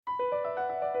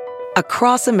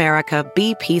Across America,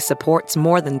 BP supports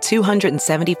more than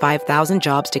 275,000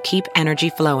 jobs to keep energy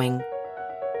flowing.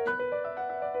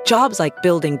 Jobs like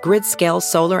building grid-scale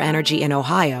solar energy in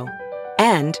Ohio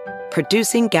and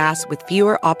producing gas with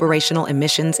fewer operational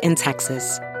emissions in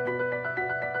Texas.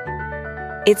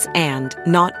 It's and,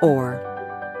 not or.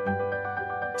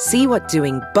 See what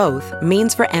doing both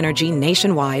means for energy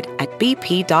nationwide at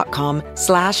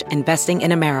bp.com/investing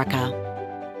in America.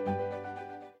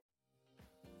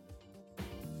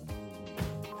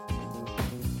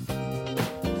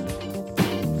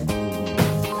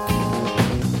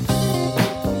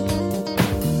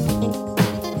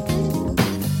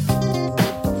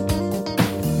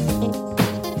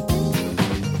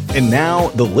 And now,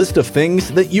 the list of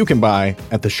things that you can buy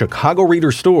at the Chicago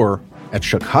Reader store at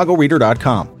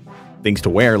chicagoreader.com. Things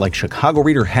to wear like Chicago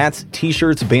Reader hats,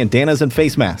 t-shirts, bandanas, and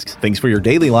face masks. Things for your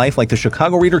daily life like the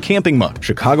Chicago Reader camping mug,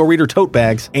 Chicago Reader tote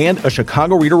bags, and a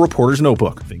Chicago Reader reporter's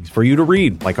notebook. Things for you to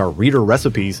read like our Reader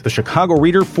recipes, the Chicago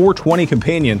Reader 420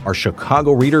 Companion, our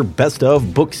Chicago Reader Best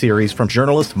of book series from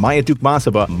journalists Maya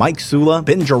Dukmasova, Mike Sula,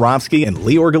 Ben Jarofsky, and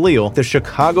Lior Galil, the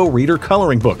Chicago Reader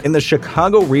coloring book, and the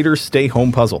Chicago Reader Stay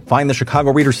Home puzzle. Find the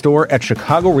Chicago Reader store at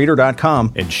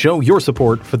chicagoreader.com and show your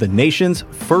support for the nation's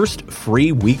first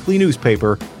free weekly newspaper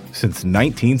since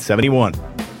 1971.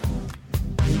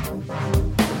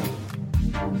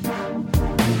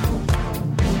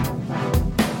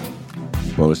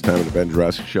 Well, it's time of the Ben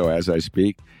Jarofsky Show as I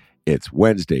speak. It's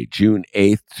Wednesday, June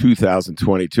 8th,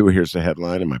 2022. Here's the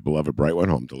headline, and my beloved bright one,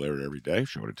 home delivered every day.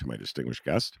 Showed it to my distinguished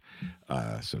guest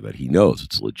so that he knows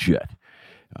it's legit.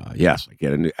 Yes, I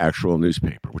get an actual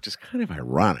newspaper, which is kind of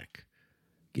ironic,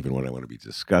 given what I want to be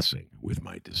discussing with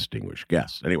my distinguished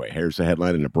guest. Anyway, here's the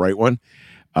headline in a bright one.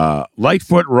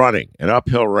 Lightfoot running, an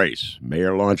uphill race.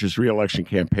 Mayor launches re-election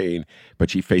campaign, but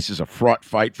she faces a fraught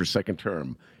fight for second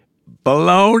term.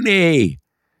 Baloney.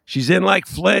 She's in like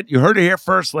Flint. You heard it here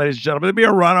first, ladies and gentlemen.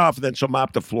 There'll be a runoff, and then she'll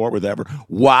mop the floor with ever.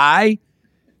 Why?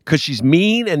 Because she's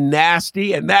mean and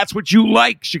nasty, and that's what you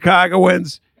like,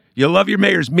 Chicagoans. You love your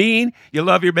mayors mean, you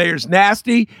love your mayors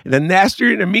nasty, and the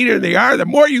nastier and the meaner they are, the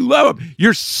more you love them.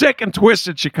 You're sick and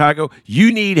twisted, Chicago.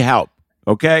 You need help,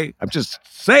 okay? I'm just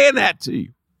saying that to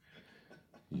you.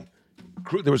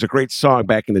 There was a great song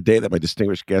back in the day that my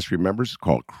distinguished guest remembers. It's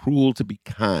called Cruel to Be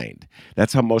Kind.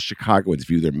 That's how most Chicagoans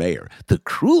view their mayor. The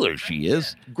crueler she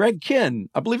is. Greg Kinn.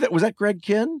 I believe was that Greg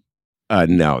Kinn?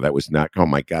 No, that was not. Oh,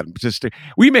 my God.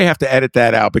 We may have to edit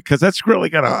that out because that's really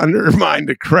going to undermine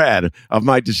the cred of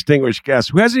my distinguished guest,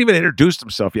 who hasn't even introduced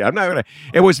himself yet. I'm not going to.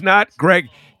 It was not Greg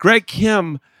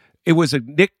Kim. It was a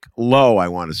Nick Lowe, I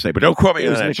want to say. But don't quote me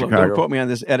on that, Chicago. Don't quote me on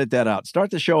this. Edit that out.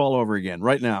 Start the show all over again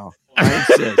right now. I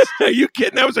insist. Are you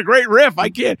kidding? That was a great riff. I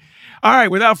can't. All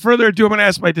right. Without further ado, I'm going to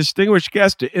ask my distinguished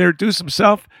guest to introduce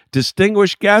himself.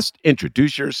 Distinguished guest,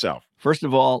 introduce yourself. First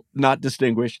of all, not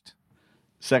distinguished.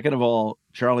 Second of all,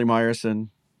 Charlie Meyerson,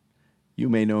 you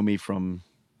may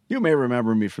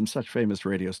remember me from such famous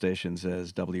radio stations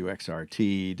as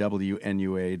WXRT,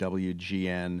 WNUA,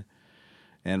 WGN,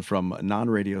 and from a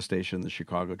non-radio station, the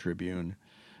Chicago Tribune.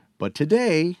 But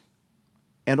today,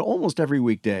 and almost every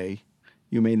weekday,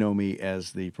 you may know me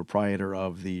as the proprietor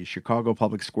of the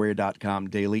ChicagoPublicSquare.com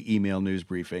daily email news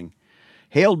briefing,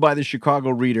 hailed by the Chicago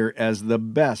Reader as the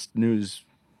best news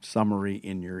summary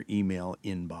in your email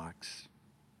inbox.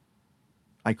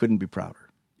 I couldn't be prouder.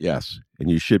 Yes,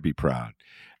 and you should be proud.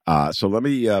 So let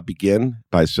me begin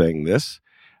by saying this.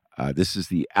 This is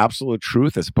the absolute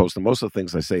truth as opposed to most of the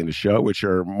things I say in the show, which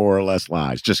are more or less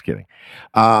lies. Just kidding.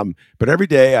 But every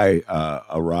day I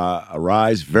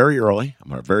arise very early.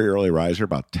 I'm a very early riser,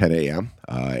 about 10 a.m.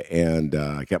 And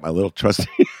I get my little trusty.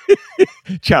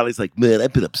 Charlie's like, man,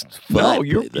 I've been up since 5. No,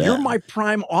 you're my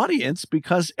prime audience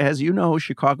because, as you know,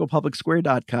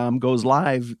 ChicagoPublicSquare.com goes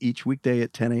live each weekday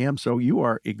at 10 a.m. So you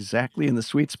are exactly in the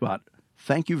sweet spot.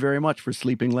 Thank you very much for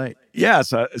sleeping late.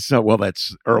 Yes. Well,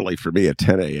 that's early for me at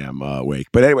 10 a.m. Wake.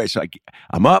 But anyway, so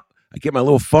I'm up. I get my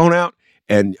little phone out,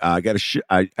 and I give shout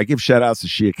outs to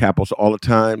Shia Capos all the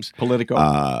times. For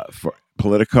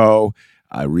Politico.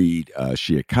 I read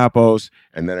Shia Capos,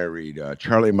 and then I read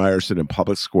Charlie Meyerson in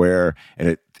Public Square,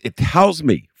 and it tells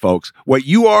me, folks, what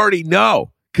you already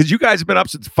know, because you guys have been up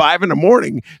since 5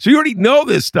 a.m, so you already know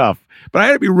this stuff. But I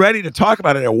got to be ready to talk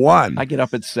about it at 1. I get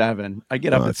up at 7.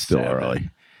 It's still early.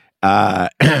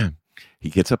 He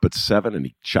gets up at 7 and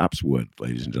he chops wood,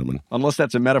 ladies and gentlemen. Unless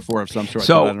that's a metaphor of some sort.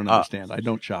 So I don't understand. I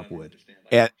don't chop wood.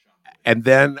 And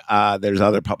then there's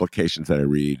other publications that I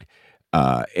read.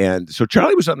 And so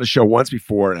Charlie was on the show once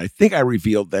before, and I think I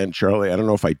revealed then, Charlie, I don't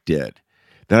know if I did,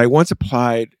 that I once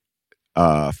applied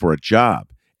for a job,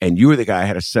 and you were the guy I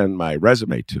had to send my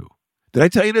resume to. Did I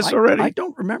tell you this already? I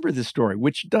don't remember this story,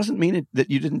 which doesn't mean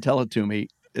that you didn't tell it to me,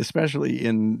 especially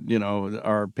in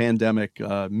our pandemic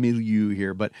milieu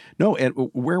here. But no, and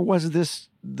where was this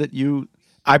that you?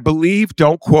 I believe,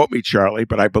 don't quote me, Charlie,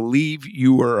 but I believe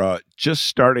you were just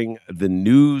starting the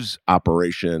news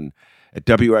operation at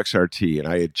WXRT, and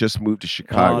I had just moved to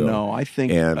Chicago. Oh, no, I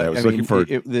think... And I was looking for...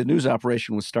 the news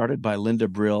operation was started by Linda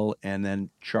Brill, and then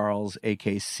Charles,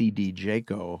 a.k.a. C.D.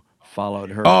 Jaco,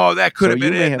 followed her. Oh, that could have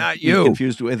been it, not you.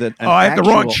 Confused with it. I have the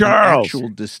wrong Charles. An actual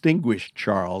distinguished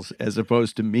Charles, as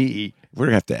opposed to me. We're going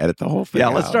to have to edit the whole thing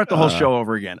let's start the whole show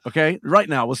over again, okay? Right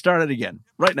now, we'll start it again.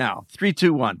 Right now. 3,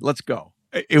 2, 1, let's go.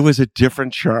 It was a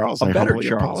different Charles. A better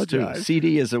Charles, too.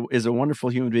 CD is a wonderful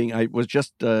human being. I was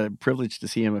just privileged to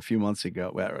see him a few months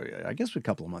ago. Well, I guess a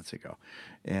couple of months ago.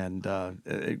 And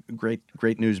great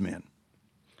newsman.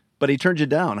 But he turned you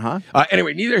down, huh?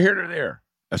 Anyway, neither here nor there.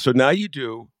 So now you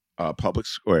do Public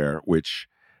Square, which,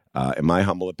 in my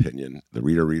humble opinion, the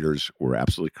readers were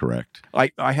absolutely correct.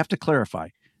 I have to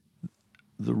clarify.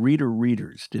 The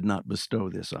readers did not bestow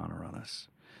this honor on us.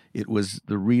 It was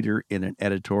the reader in an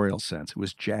editorial sense. It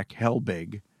was Jack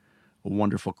Helbig, a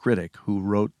wonderful critic, who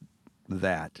wrote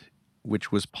that,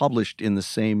 which was published in the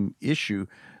same issue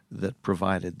that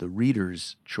provided the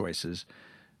reader's choices.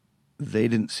 They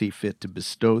didn't see fit to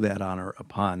bestow that honor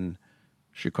upon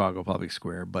Chicago Public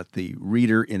Square, but the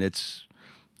reader, in its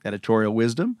editorial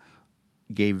wisdom,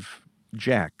 gave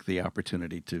Jack the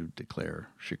opportunity to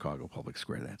declare Chicago Public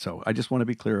Square that. So I just want to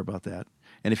be clear about that.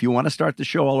 And if you want to start the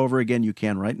show all over again, you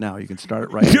can right now. You can start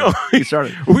it right now. You can start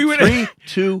it. 3,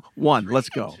 2, 1. Let's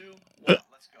go.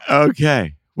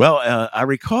 Okay. Well, I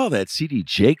recall that C.D.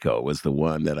 Jaco was the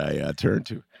one that I turned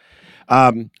to.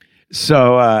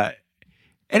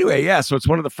 Anyway, yeah. So it's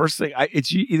one of the first things.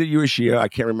 It's either you or she. I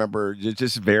can't remember. It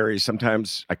just varies.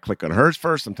 Sometimes I click on hers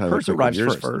first. Sometimes hers I click arrives on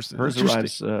yours first. Hers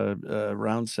arrives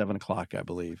around 7:00, I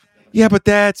believe. Yeah, but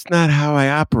that's not how I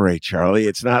operate, Charlie.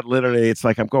 It's not literally. It's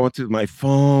like I'm going through my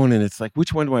phone, and it's like,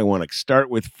 which one do I want to start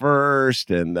with first?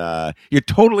 And you're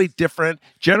totally different.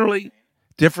 Generally,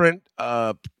 different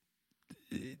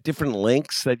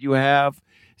links that you have.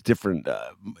 Different.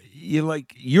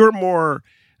 You're more.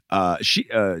 She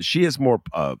is more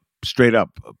straight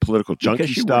up political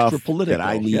junkie stuff works for Politico. that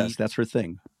I need. Yes, that's her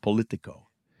thing, Politico.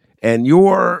 And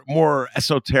you're more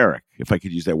esoteric, if I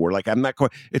could use that word. Like I'm not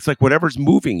quite. It's like whatever's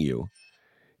moving you,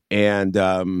 and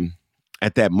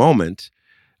at that moment,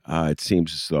 it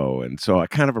seems as though. And so I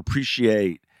kind of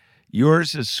appreciate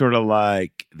yours is sort of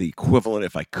like the equivalent,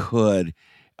 if I could.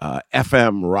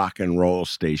 FM rock and roll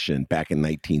station back in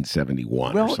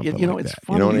 1971. Well, or something it's that.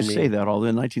 funny you say that. Although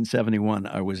in 1971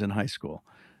 I was in high school,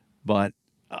 but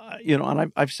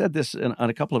and I've said this on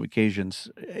a couple of occasions.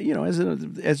 As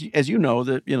you know,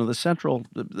 the central,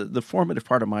 the formative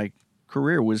part of my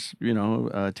career was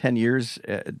 10 years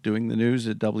doing the news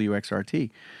at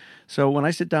WXRT. So when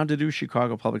I sit down to do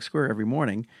Chicago Public Square every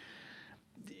morning,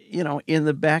 in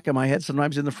the back of my head,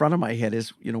 sometimes in the front of my head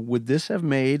is, would this have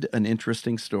made an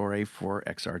interesting story for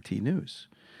XRT News?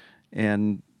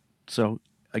 And so,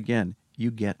 again,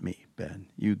 you get me, Ben.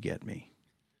 You get me.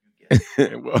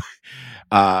 Well,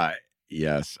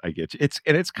 yes, I get you.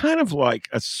 It's kind of like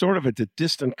a sort of a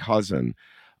distant cousin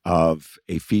of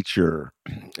a feature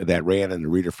that ran in the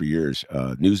Reader for years,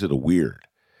 News of the Weird,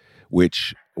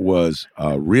 which was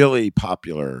really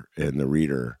popular in the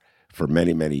Reader for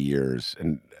many, many years.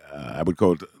 And I would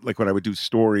go when I would do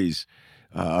stories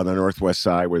on the Northwest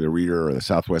side where the Reader, or the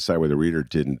Southwest side where the Reader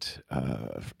didn't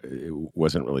have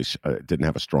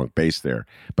a strong base there.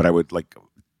 But I would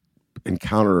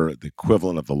encounter the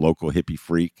equivalent of the local hippie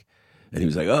freak, and he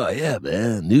was like, "Oh yeah,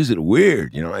 man, News of the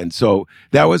Weird," And so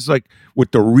that was like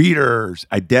what the Reader's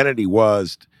identity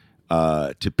was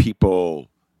to people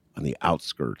on the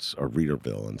outskirts of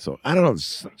Readerville. And so I don't know.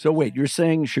 So wait, you're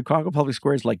saying Chicago Public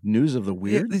Square is like News of the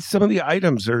Weird? Yeah, some of the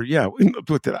items are,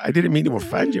 I didn't mean to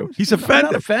offend you. He's offended.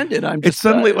 I'm not offended. I'm just, it's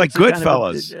suddenly like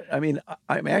Goodfellas.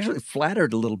 I'm actually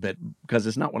flattered a little bit because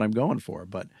it's not what I'm going for,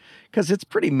 but because it's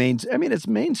pretty it's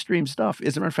mainstream stuff.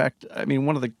 As a matter of fact,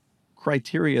 one of the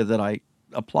criteria that I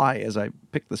apply as I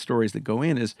pick the stories that go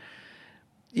in is,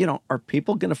 are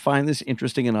people going to find this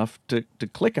interesting enough to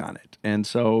click on it? And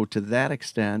so to that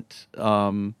extent,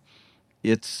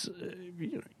 it's,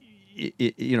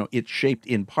 it's shaped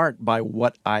in part by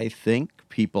what I think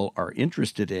people are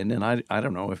interested in. And I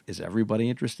don't know is everybody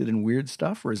interested in weird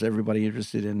stuff, or is everybody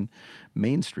interested in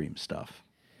mainstream stuff?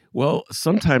 Well,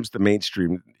 sometimes the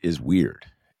mainstream is weird.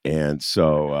 And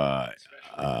so,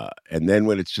 and then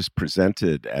when it's just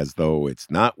presented as though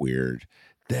it's not weird,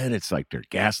 then it's like they're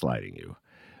gaslighting you.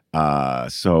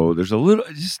 So there's a little,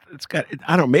 it's got,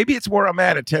 I don't know, maybe it's where I'm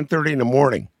at 10:30 in the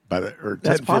morning or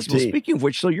That's possible. 10:15. Speaking of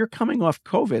which, so you're coming off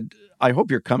COVID. I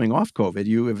hope you're coming off COVID.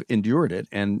 You have endured it,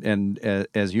 and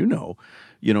as you know,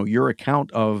 your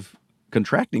account of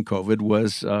contracting COVID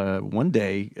was one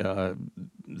day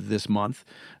this month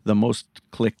the most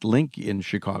clicked link in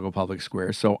Chicago Public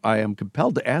Square. So I am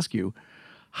compelled to ask you,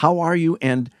 how are you,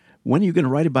 and when are you going to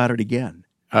write about it again?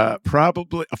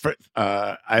 Probably,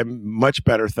 I'm much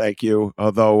better, thank you.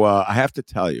 Although I have to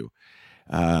tell you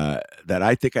that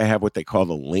I think I have what they call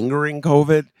the lingering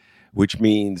COVID, which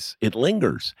means it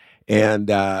lingers. And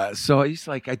so it's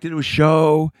like I did a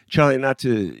show, Charlie, not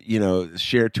to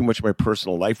share too much of my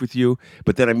personal life with you,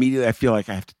 but then immediately I feel like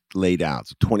I have to lay down.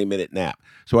 It's a 20-minute nap.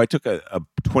 So I took a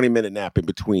 20-minute nap in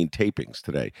between tapings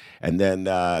today, and then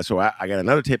so I got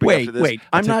another taping after this.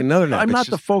 I'm not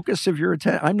the focus of your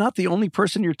attention. I'm not the only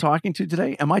person you're talking to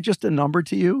today. Am I just a number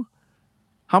to you?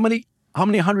 How many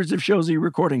hundreds of shows are you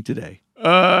recording today? 3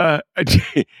 and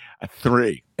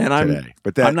today.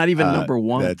 But I'm not even number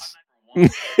one. That's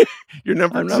you're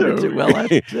number two. Well,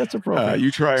 that's appropriate.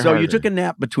 You try So harder. you took a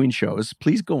nap between shows.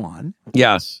 Please go on.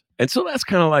 Yes. And so that's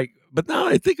kind of like, but now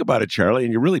I think about it, Charlie,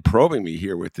 and you're really probing me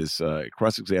here with this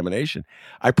cross-examination.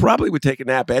 I probably would take a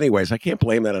nap anyways. I can't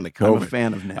blame that on the COVID. I'm a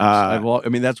fan of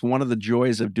naps. That's one of the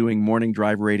joys of doing morning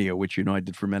drive radio, which I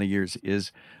did for many years,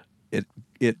 is it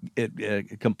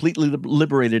completely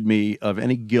liberated me of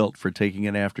any guilt for taking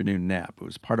an afternoon nap. It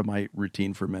was part of my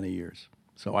routine for many years.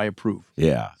 So I approve.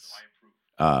 Yeah.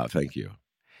 Thank you.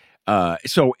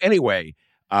 So anyway,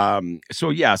 so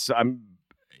yes,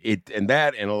 and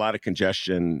a lot of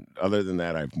congestion. Other than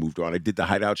that, I've moved on. I did the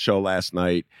Hideout show last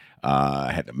night.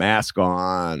 I had the mask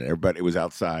on. Everybody was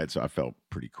outside, so I felt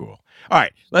pretty cool. All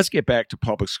right, let's get back to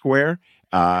Public Square.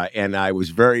 And I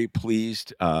was very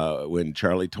pleased when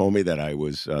Charlie told me that I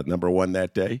was number one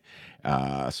that day.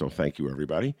 So thank you,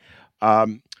 everybody.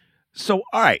 So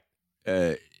all right,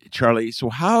 Charlie. So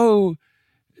how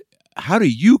do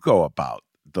you go about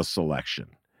the selection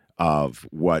of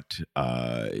what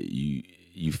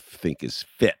you think is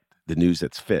fit, the news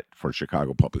that's fit for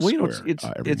Chicago Public Square?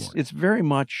 It's very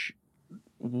much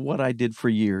what I did for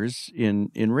years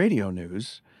in radio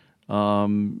news.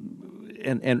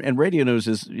 And radio news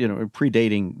is,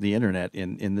 predating the internet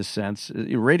in this sense.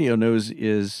 Radio news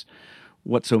is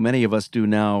what so many of us do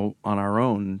now on our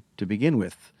own to begin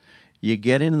with. You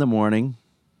get in the morning,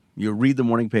 you read the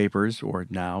morning papers, or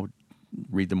now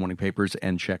read the morning papers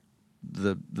and check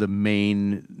the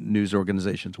main news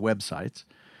organizations' websites.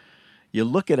 You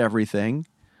look at everything.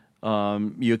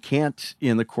 You can't,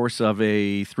 in the course of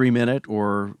a 3-minute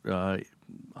or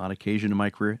on occasion in my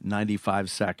career, 95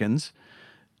 seconds,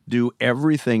 do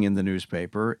everything in the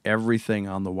newspaper, everything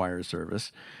on the wire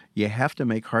service. You have to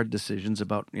make hard decisions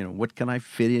about, what can I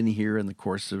fit in here in the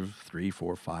course of 3,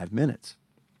 4, 5 minutes,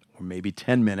 or maybe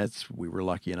 10 minutes. We were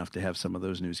lucky enough to have some of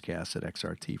those newscasts at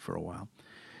XRT for a while.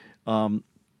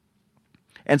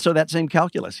 And so that same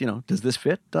calculus, does this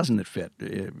fit? Doesn't it fit?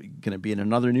 Can it be in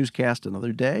another newscast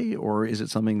another day? Or is it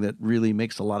something that really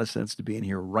makes a lot of sense to be in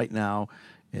here right now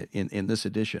in this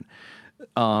edition?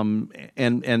 And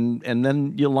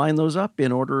then you line those up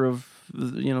in order of,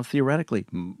 theoretically,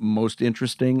 most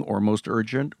interesting or most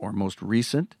urgent or most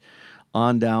recent,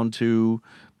 on down to,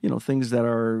 things that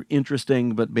are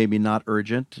interesting but maybe not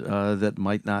urgent, that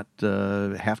might not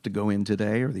have to go in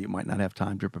today, or that you might not have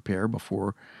time to prepare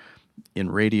before,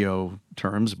 in radio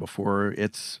terms, before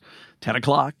it's 10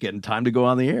 o'clock and time to go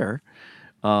on the air.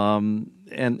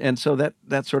 And so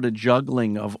that sort of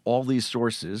juggling of all these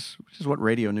sources, which is what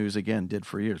radio news, again, did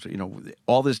for years.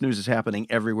 All this news is happening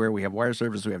everywhere. We have wire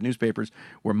service, we have newspapers,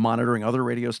 we're monitoring other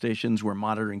radio stations, we're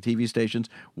monitoring TV stations.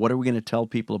 What are we going to tell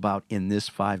people about in this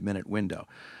 5-minute window?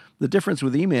 The difference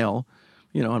with email,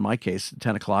 in my case,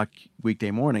 10 o'clock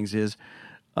weekday mornings, is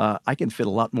I can fit a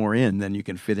lot more in than you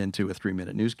can fit into a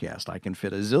 3-minute newscast. I can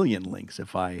fit a zillion links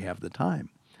if I have the time.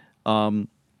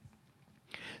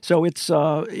 So it's,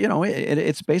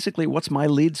 it's basically what's my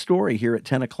lead story here at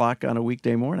 10 o'clock on a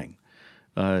weekday morning.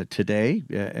 Today,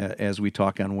 as we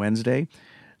talk on Wednesday,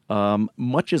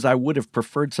 much as I would have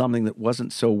preferred something that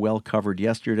wasn't so well covered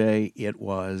yesterday, it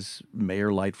was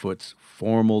Mayor Lightfoot's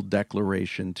formal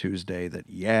declaration Tuesday that,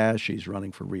 she's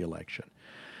running for re-election.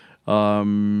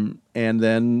 And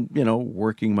then,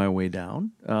 working my way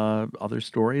down, other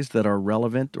stories that are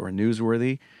relevant or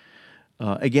newsworthy,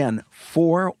 again,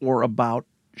 for or about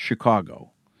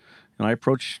Chicago. And I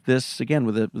approach this again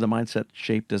with the mindset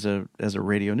shaped as a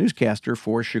radio newscaster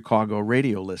for Chicago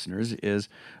radio listeners. Is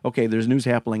okay. There's news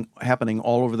happening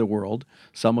all over the world.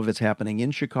 Some of it's happening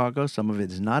in Chicago. Some of it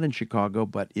is not in Chicago,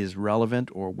 but is relevant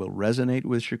or will resonate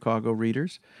with Chicago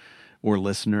readers or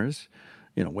listeners.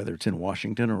 Whether it's in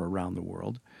Washington or around the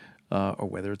world, or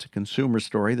whether it's a consumer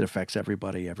story that affects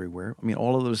everybody everywhere. I mean,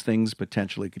 all of those things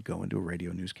potentially could go into a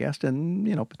radio newscast, and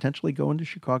potentially go into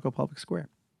Chicago Public Square.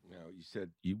 You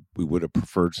said we would have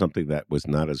preferred something that was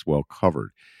not as well covered.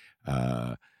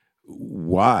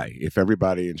 Why? If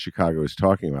everybody in Chicago is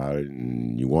talking about it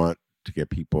and you want to get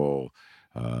people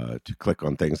to click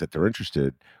on things that they're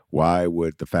interested, why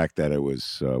would the fact that it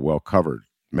was well covered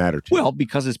matter to you? Well,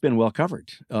 because it's been well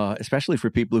covered, especially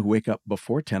for people who wake up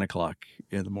before 10 o'clock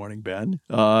in the morning, Ben.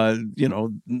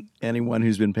 Anyone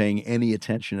who's been paying any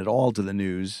attention at all to the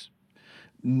news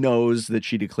knows that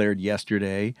she declared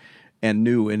yesterday and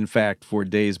knew, in fact, for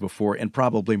days before and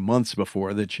probably months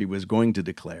before that she was going to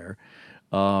declare.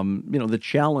 The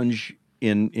challenge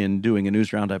in doing a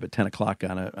news roundup at 10 o'clock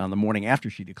on the morning after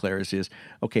she declares is,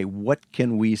 okay, what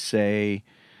can we say?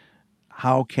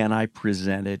 How can I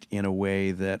present it in a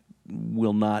way that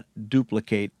will not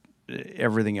duplicate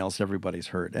everything else everybody's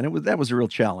heard? And that was a real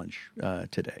challenge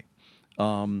today.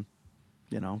 I'm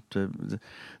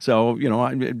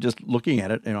just looking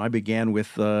at it. I began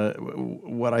with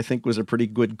what I think was a pretty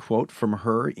good quote from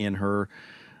her in her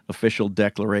official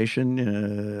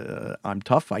declaration. I'm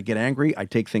tough. I get angry. I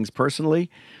take things personally.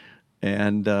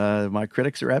 And my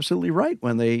critics are absolutely right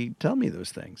when they tell me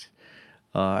those things.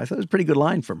 I thought it was a pretty good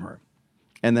line from her.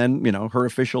 And then, her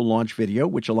official launch video,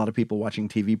 which a lot of people watching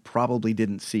TV probably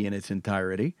didn't see in its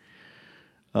entirety.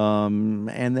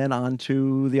 And then on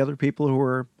to the other people who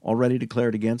were already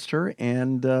declared against her,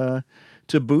 and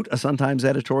to boot a Sun-Times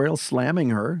editorial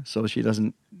slamming her, so she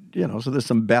doesn't, so there's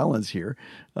some balance here,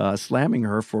 slamming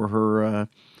her for her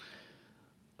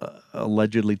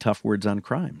allegedly tough words on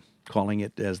crime, calling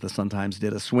it, as the Sun-Times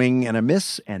did, a swing and a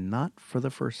miss, and not for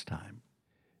the first time.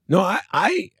 No,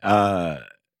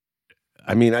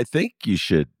 I mean, I think you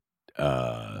should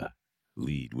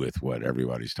lead with what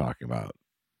everybody's talking about,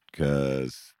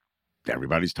 because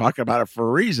everybody's talking about it for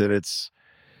a reason. It's,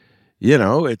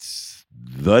 it's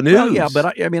the news. Well, yeah, but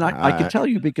I can tell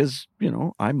you, because,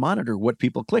 I monitor what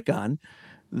people click on,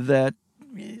 that,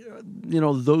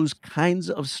 those kinds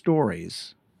of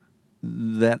stories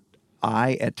that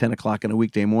I, at 10 o'clock on a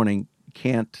weekday morning,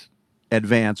 can't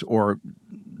advance, or,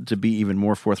 to be even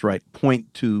more forthright,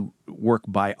 point to work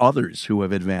by others who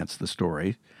have advanced the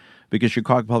story, because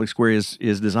Chicago Public Square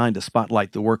is designed to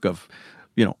spotlight the work of,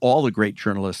 all the great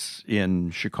journalists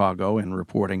in Chicago and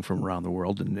reporting from around the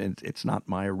world. And it's not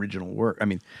my original work. I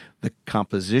mean, the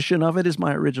composition of it is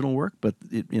my original work, but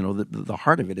the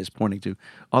heart of it is pointing to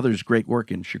others' great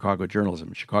work in Chicago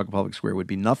journalism. Chicago Public Square would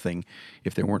be nothing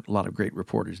if there weren't a lot of great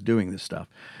reporters doing this stuff.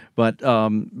 But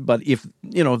if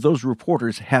those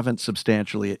reporters haven't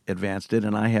substantially advanced it,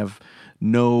 and I have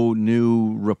no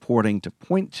new reporting to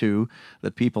point to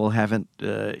that people haven't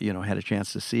had a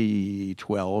chance to see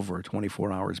 12 or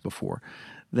 24 hours before,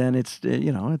 then it's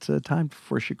a time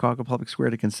for Chicago Public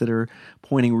Square to consider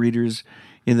pointing readers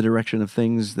in the direction of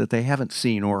things that they haven't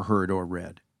seen or heard or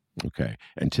read. Okay,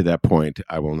 and to that point,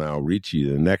 I will now read to you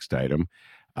the next item,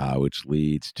 which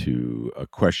leads to a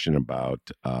question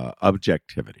about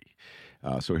objectivity.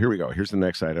 So here we go. Here's the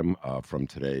next item from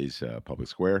today's Public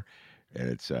Square, and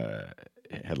its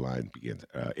headline begins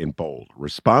in bold: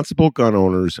 "Responsible gun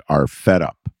owners are fed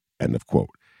up," end of quote,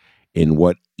 in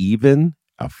what even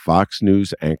a Fox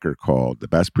News anchor called the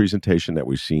best presentation that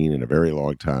we've seen in a very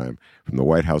long time from the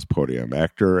White House podium.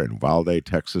 Actor and Uvalde,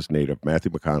 Texas native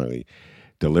Matthew McConaughey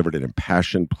delivered an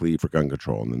impassioned plea for gun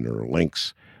control. And then there are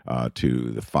links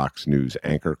to the Fox News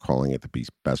anchor calling it the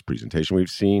best presentation we've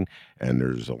seen. And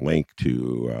there's a link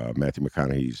to Matthew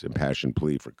McConaughey's impassioned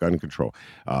plea for gun control.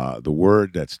 The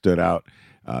word that stood out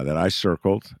that I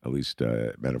circled, at least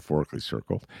metaphorically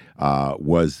circled,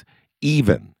 was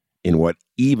even, in what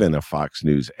even a Fox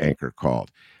News anchor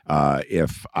called.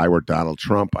 If I were Donald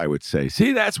Trump, I would say,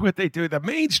 see, that's what they do. The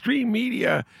mainstream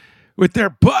media with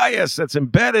their bias that's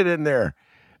embedded in there.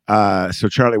 So,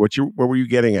 Charlie, what were you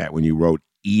getting at when you wrote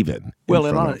even?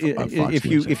 Well,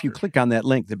 if you click on that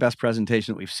link, the best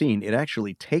presentation that we've seen, it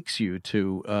actually takes you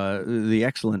to the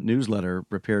excellent newsletter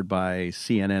prepared by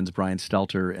CNN's Brian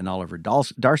Stelter and Oliver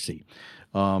Darcy,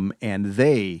 and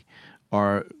they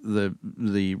are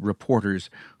the reporters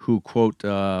who quote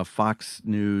Fox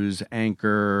News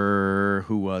anchor,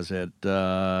 who was it?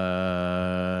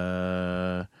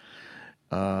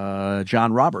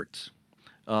 John Roberts.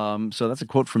 So that's a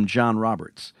quote from John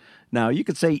Roberts. Now, you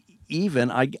could say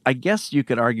even I guess you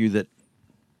could argue that,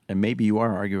 and maybe you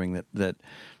are arguing that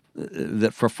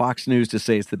for Fox News to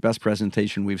say it's the best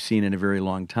presentation we've seen in a very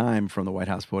long time from the White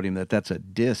House podium, that's a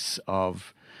diss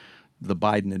of the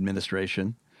Biden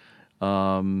administration.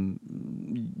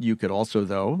 You could also,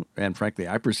 though, and frankly,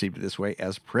 I perceived it this way,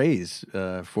 as praise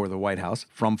for the White House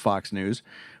from Fox News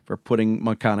for putting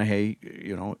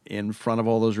McConaughey, in front of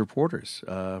all those reporters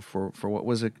for what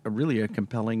was really a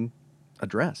compelling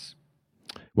address.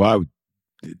 Well,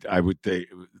 I would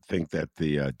think that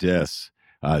the diss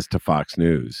is to Fox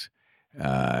News.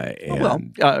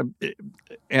 And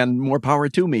more power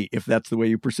to me if that's the way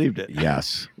you perceived it.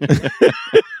 Yes.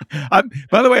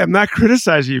 By the way, I'm not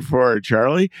criticizing you for it,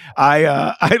 Charlie.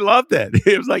 I loved it.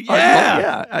 It was like,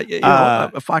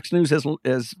 Fox News has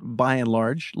by and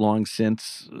large long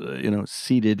since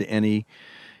ceded any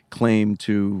claim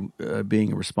to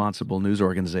being a responsible news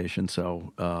organization.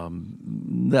 So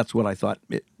that's what I thought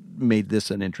it made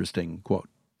this an interesting quote.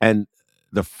 And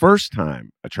the first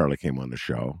time Charlie came on the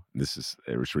show,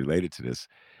 it was related to this,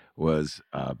 was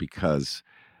because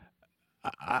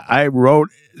I wrote,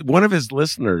 one of his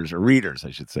listeners, or readers,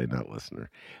 I should say, not listener,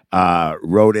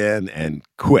 wrote in and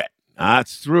quit.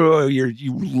 It's true.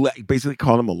 You basically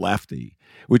called him a lefty,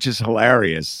 which is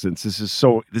hilarious since this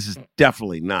is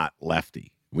definitely not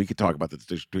lefty. We could talk about the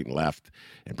distinction between left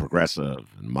and progressive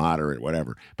and moderate,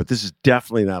 whatever, but this is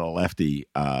definitely not a lefty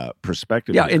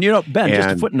perspective. Yeah, here. And Ben, just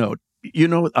a footnote.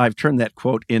 I've turned that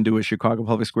quote into a Chicago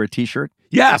Public Square T-shirt.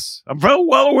 Yes, I'm very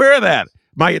well aware of that.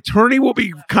 My attorney will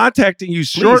be contacting you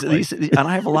shortly. And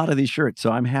I have a lot of these shirts,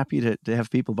 so I'm happy to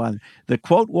have people buy them. The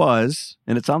quote was,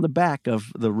 and it's on the back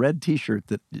of the red T-shirt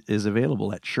that is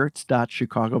available at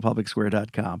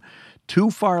shirts.chicagopublicsquare.com.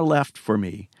 Too far left for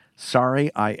me.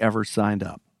 Sorry I ever signed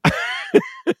up.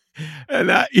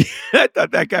 And I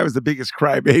thought that guy was the biggest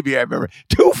crybaby I've ever.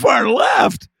 Too far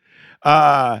left.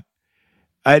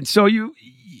 And so you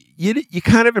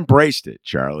kind of embraced it,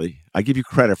 Charlie. I give you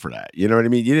credit for that. You know what I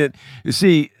mean? You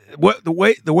see the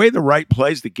way the right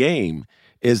plays the game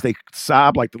is they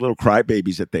sob like the little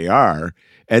crybabies that they are,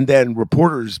 and then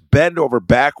reporters bend over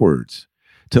backwards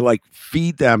to like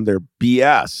feed them their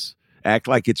BS, act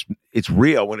like it's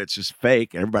real when it's just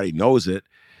fake, and everybody knows it.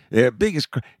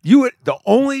 The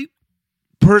only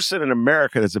person in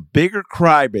America that's a bigger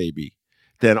crybaby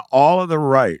than all of the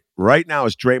right now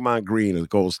is Draymond Green of the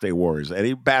Golden State Warriors.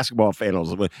 Any basketball fan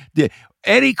knows.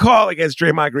 Any call against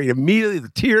Draymond Green, immediately the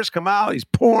tears come out. He's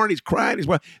pouring, he's crying.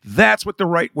 That's what the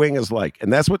right wing is like.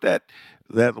 And that's what that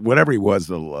whatever he was,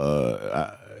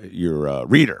 your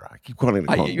reader. I keep calling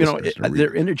it.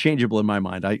 They're interchangeable in my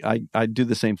mind. I do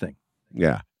the same thing.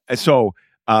 Yeah. And so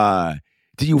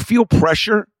do you feel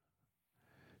pressure,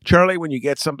 Charlie, when you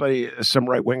get some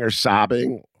right winger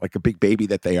sobbing like a big baby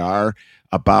that they are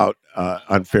about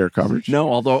unfair coverage?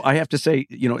 No, although I have to say,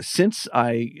 since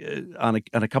I on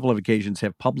a couple of occasions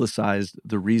have publicized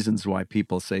the reasons why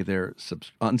people say they're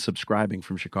unsubscribing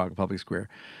from Chicago Public Square,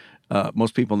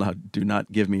 most people now do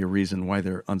not give me a reason why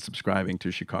they're unsubscribing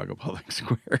to Chicago Public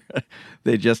Square.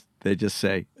 They just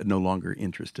say no longer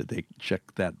interested. They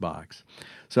check that box.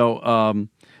 So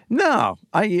no,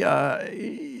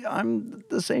 I'm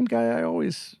the same guy I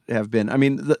always have been. I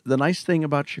mean, the nice thing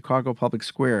about Chicago Public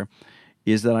Square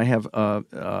is that I have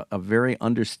a very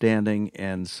understanding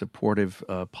and supportive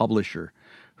publisher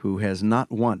who has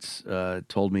not once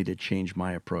told me to change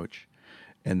my approach.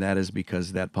 And that is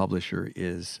because that publisher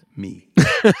is me.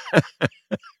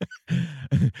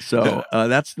 So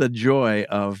that's the joy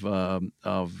of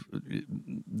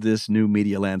this new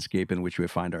media landscape in which we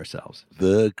find ourselves.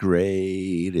 The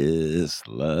greatest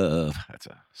love. That's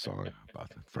a song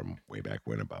from way back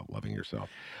when about loving yourself.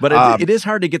 But it is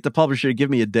hard to get the publisher to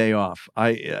give me a day off.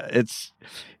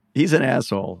 He's an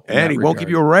asshole. And he won't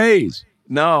give you a raise.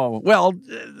 No. Well,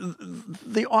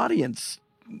 the audience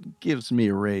gives me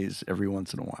a raise every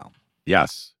once in a while.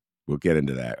 Yes, we'll get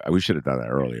into that. We should have done that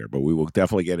earlier, but we will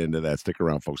definitely get into that. Stick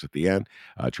around, folks, at the end.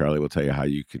 Charlie will tell you how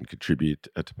you can contribute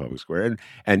to Public Square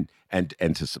and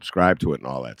to subscribe to it and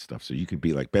all that stuff. So you can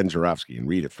be like Ben Jarofsky and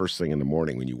read it first thing in the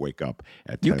morning when you wake up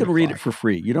at 10 You can read it for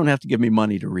free. You don't have to give me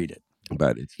money to read it.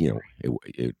 But it's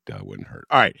it wouldn't hurt.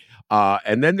 All right,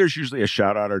 and then there's usually a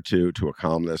shout out or two to a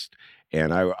columnist,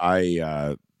 and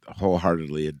I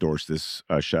wholeheartedly endorse this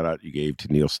shout out you gave to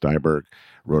Neil Steinberg.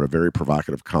 Wrote a very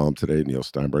provocative column today. Neil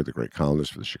Steinberg, the great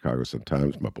columnist for the Chicago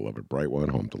Sun-Times, my beloved bright one,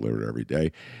 home delivered every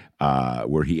day,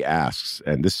 where he asks,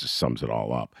 and this just sums it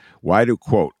all up, why do,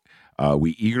 quote,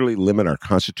 we eagerly limit our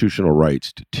constitutional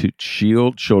rights to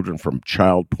shield children from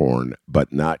child porn,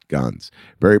 but not guns?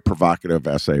 Very provocative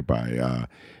essay by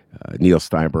Neil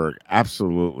Steinberg,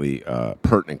 absolutely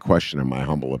pertinent question, in my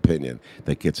humble opinion,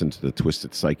 that gets into the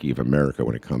twisted psyche of America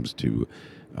when it comes to,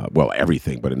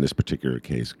 everything, but in this particular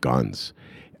case, guns.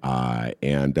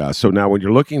 So now when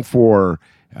you're looking for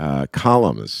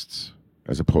columnists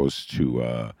as opposed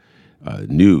to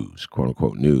news, quote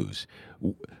unquote news,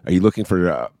 are you looking for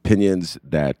opinions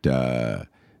that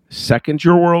second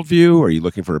your worldview? Or are you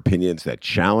looking for opinions that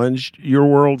challenged your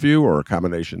worldview, or a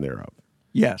combination thereof?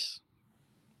 Yes.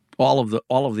 All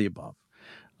of the above.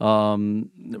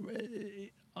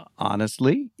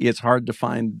 Honestly, it's hard to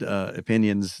find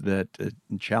opinions that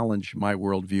challenge my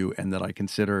worldview and that I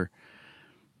consider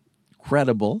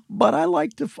credible. But I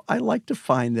like to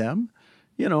find them.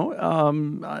 Just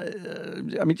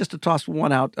to toss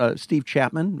one out, Steve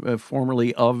Chapman,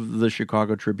 formerly of the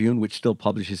Chicago Tribune, which still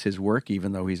publishes his work,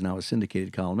 even though he's now a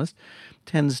syndicated columnist,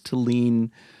 tends to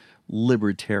lean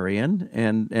libertarian,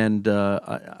 and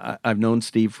I've known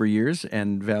Steve for years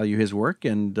and value his work.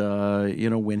 And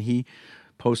when he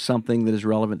posts something that is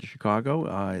relevant to Chicago,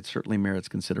 it certainly merits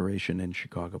consideration in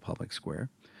Chicago Public Square.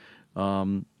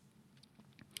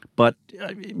 But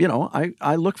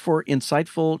I look for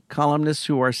insightful columnists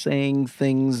who are saying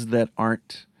things that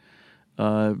aren't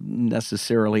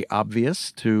necessarily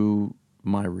obvious to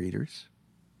my readers.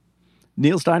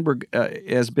 Neil Steinberg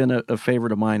has been a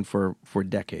favorite of mine for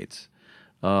decades.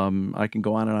 I can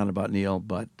go on and on about Neil,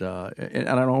 but and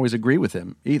I don't always agree with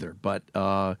him either. But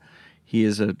he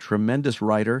is a tremendous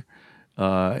writer.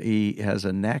 He has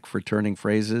a knack for turning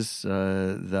phrases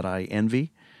that I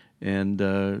envy, and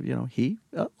he,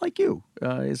 like you,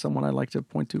 is someone I like to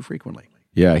point to frequently.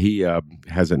 Yeah, he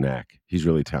has a knack. He's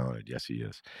really talented. Yes, he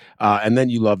is. And then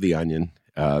you love The Onion.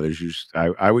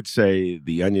 I would say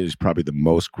The Onion is probably the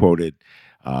most quoted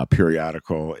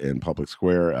periodical in Public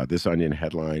Square. This Onion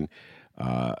headline,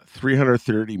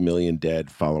 330 million dead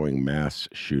following mass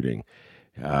shooting.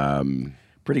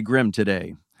 Pretty grim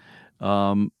today.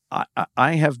 I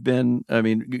have been,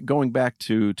 going back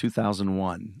to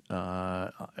 2001,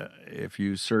 if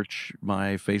you search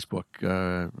my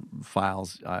Facebook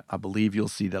files, I believe you'll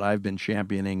see that I've been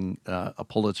championing a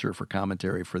Pulitzer for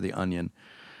commentary for The Onion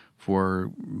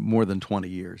for more than 20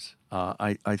 years.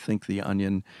 I think The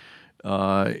Onion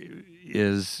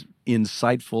is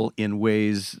insightful in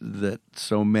ways that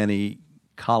so many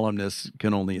columnists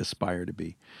can only aspire to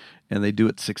be. And they do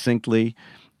it succinctly,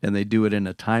 and they do it in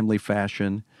a timely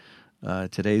fashion.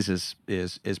 Today's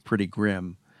is pretty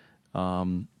grim.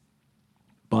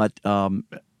 But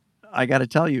I got to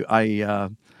tell you,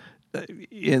 in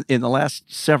the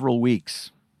last several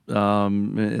weeks,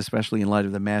 especially in light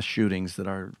of the mass shootings that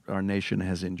our nation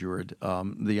has endured,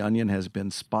 The Onion has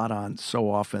been spot on so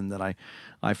often that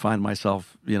I find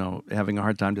myself, having a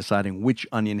hard time deciding which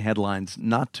Onion headlines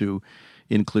not to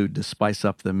include to spice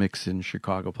up the mix in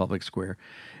Chicago Public Square.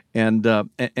 And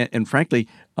frankly,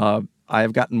 I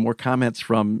have gotten more comments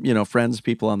from, friends,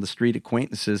 people on the street,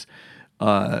 acquaintances,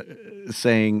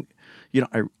 saying,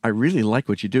 I really like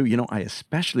what you do. I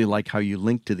especially like how you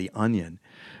link to The Onion.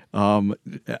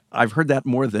 I've heard that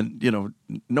more than,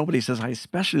 nobody says, I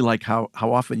especially like how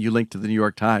often you link to the New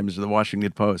York Times or the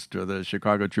Washington Post or the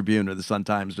Chicago Tribune or the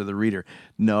Sun-Times or the Reader.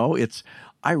 No, it's,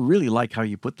 I really like how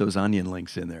you put those Onion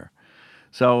links in there.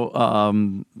 So,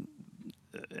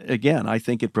 again, I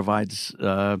think it provides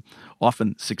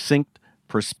often succinct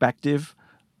perspective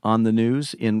on the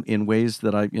news in ways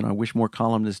that I wish more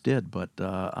columnists did. But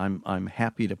I'm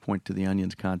happy to point to The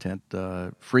Onion's content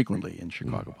frequently in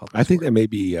Chicago Public I think Square. that may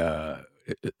be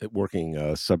working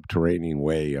a subterranean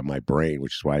way on my brain,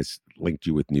 which is why I linked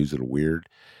you with News of the Weird.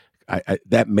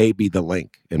 That may be the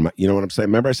link. You know what I'm saying?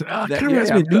 Remember I said, it kind of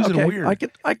reminds me of News of the Weird.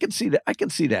 I can see that. I can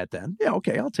see that then. Yeah,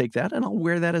 okay, I'll take that, and I'll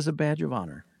wear that as a badge of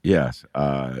honor. Yes.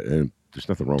 And there's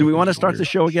nothing wrong Do with we want to start the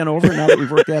show again over now that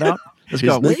we've worked that out? Let's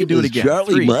go. We can do it again.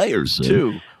 Charlie 3, Meyerson.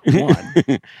 2,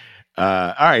 1.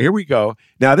 All right, here we go.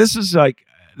 Now,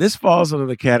 this falls under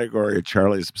the category of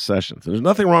Charlie's obsessions. There's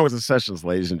nothing wrong with obsessions,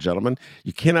 ladies and gentlemen.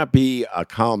 You cannot be a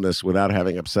columnist without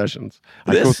having obsessions.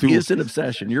 This is an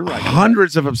obsession. You're right.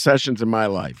 Hundreds of obsessions in my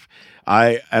life.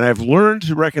 I've learned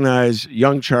to recognize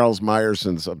young Charles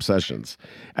Meyerson's obsessions.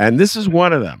 And this is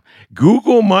one of them.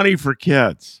 Google money for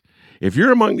kids. If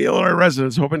you're among the Illinois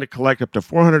residents hoping to collect up to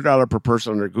 $400 per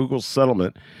person under Google's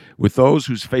settlement with those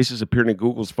whose faces appeared in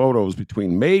Google's photos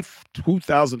between May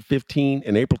 2015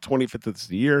 and April 25th of this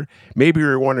year, maybe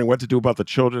you're wondering what to do about the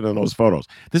children in those photos.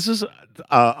 This is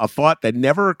a thought that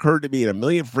never occurred to me in a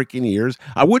million freaking years.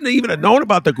 I wouldn't even have known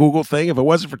about the Google thing if it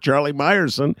wasn't for Charlie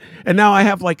Meyerson. And now I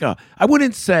have I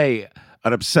wouldn't say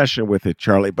an obsession with it,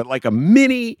 Charlie, but like a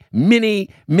mini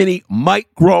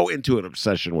might grow into an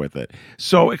obsession with it.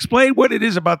 So explain what it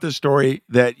is about this story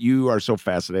that you are so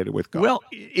fascinated with. Well,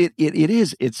 it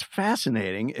is. It's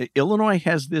fascinating. Illinois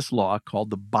has this law called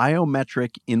the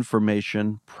Biometric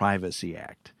Information Privacy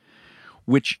Act,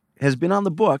 which has been on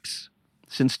the books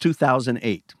since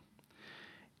 2008.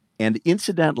 And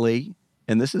incidentally,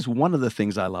 and this is one of the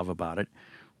things I love about it,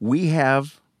 we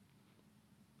have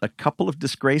a couple of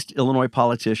disgraced Illinois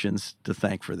politicians to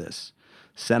thank for this.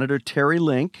 Senator Terry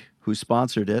Link, who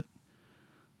sponsored it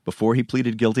before he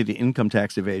pleaded guilty to income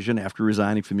tax evasion after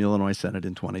resigning from the Illinois Senate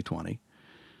in 2020,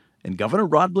 and Governor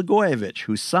Rod Blagojevich,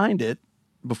 who signed it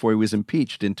before he was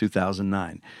impeached in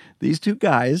 2009. These two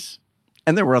guys,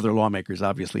 and there were other lawmakers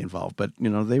obviously involved, but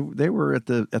they were at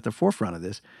the forefront of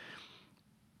this,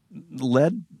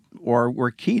 led or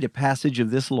were key to passage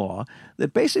of this law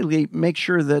that basically makes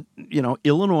sure that,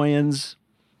 Illinoisans'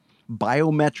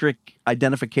 biometric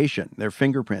identification, their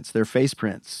fingerprints, their face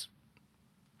prints,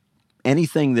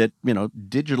 anything that,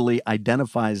 digitally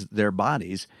identifies their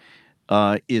bodies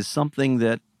is something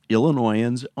that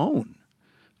Illinoisans own.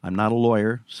 I'm not a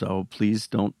lawyer, so please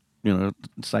don't,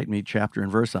 cite me chapter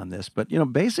and verse on this. But,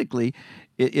 basically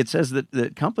it says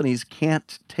that companies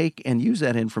can't take and use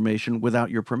that information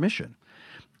without your permission.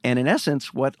 And in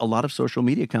essence, what a lot of social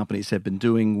media companies have been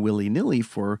doing willy-nilly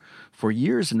for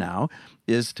years now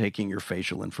is taking your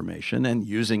facial information and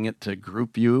using it to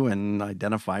group you and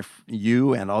identify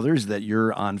you and others that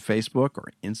you're on Facebook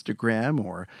or Instagram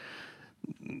or,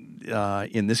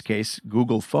 in this case,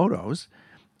 Google Photos,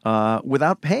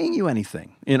 without paying you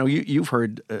anything. You've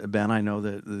heard, Ben, I know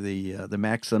the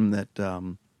maxim that,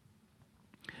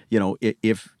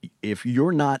 if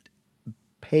you're not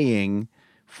paying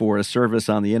for a service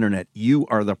on the internet, you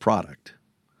are the product.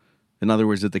 In other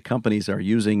words, that the companies are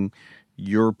using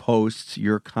your posts,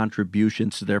 your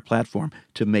contributions to their platform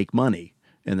to make money,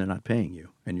 and they're not paying you,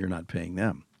 and you're not paying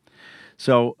them.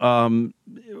 So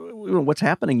what's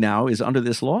happening now is under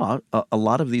this law, a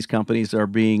lot of these companies are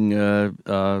being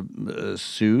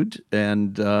sued,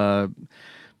 and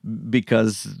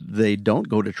because they don't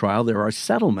go to trial, there are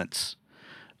settlements.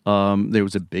 There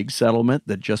was a big settlement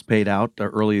that just paid out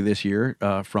earlier this year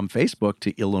from Facebook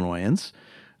to Illinoisans,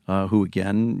 who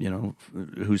again,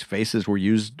 whose faces were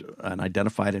used and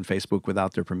identified in Facebook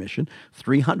without their permission.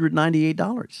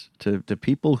 $398 to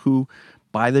people who,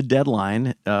 by the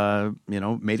deadline,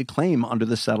 made a claim under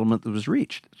the settlement that was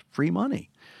reached. It's free money,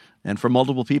 and for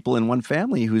multiple people in one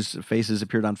family whose faces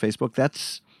appeared on Facebook,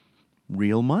 that's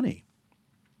real money.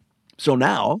 So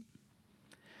now,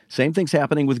 same thing's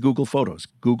happening with Google Photos.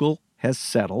 Google has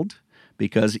settled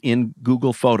because in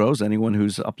Google Photos, anyone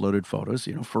who's uploaded photos,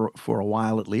 for a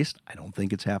while at least, I don't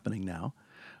think it's happening now,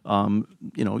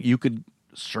 you could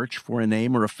search for a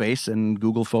name or a face and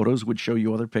Google Photos would show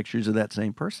you other pictures of that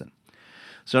same person.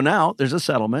 So now there's a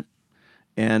settlement,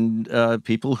 and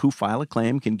people who file a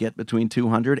claim can get between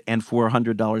 $200 and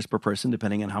 $400 per person,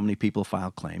 depending on how many people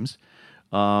file claims.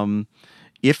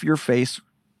 If your face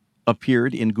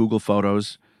appeared in Google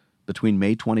Photos between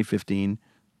May 2015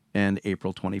 and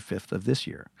April 25th of this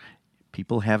year.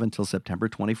 People have until September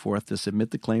 24th to submit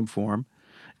the claim form,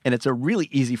 and it's a really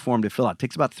easy form to fill out. It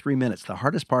takes about 3 minutes. The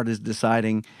hardest part is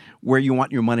deciding where you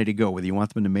want your money to go, whether you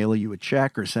want them to mail you a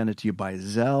check or send it to you by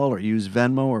Zelle or use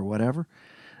Venmo or whatever.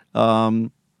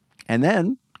 And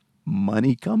then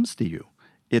money comes to you.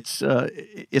 It's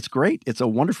great. It's a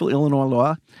wonderful Illinois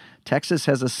law. Texas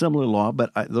has a similar law,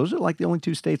 but those are like the only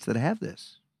two states that have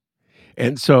this.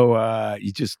 And so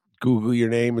you just Google your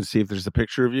name and see if there's a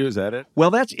picture of you. Is that it?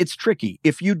 Well, it's tricky.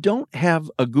 If you don't have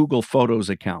a Google Photos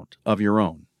account of your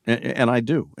own, and I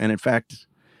do, and in fact,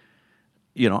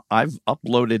 I've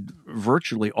uploaded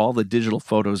virtually all the digital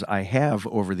photos I have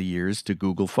over the years to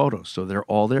Google Photos. So they're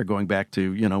all there going back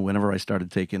to, whenever I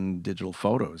started taking digital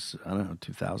photos, I don't know,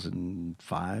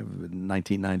 2005,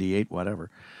 1998, whenever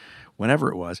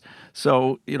it was.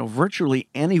 So, virtually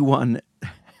anyone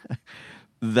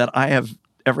that I have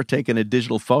ever taken a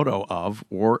digital photo of,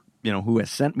 or, who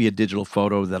has sent me a digital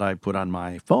photo that I put on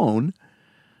my phone,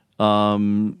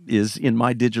 is in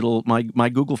my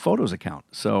Google Photos account.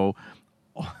 So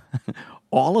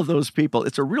all of those people,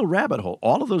 it's a real rabbit hole.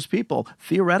 All of those people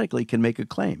theoretically can make a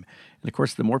claim. And of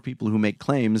course, the more people who make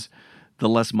claims, the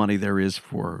less money there is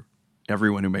for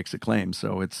everyone who makes a claim.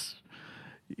 So it's,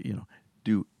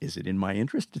 is it in my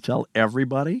interest to tell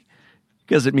everybody?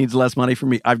 Because it means less money for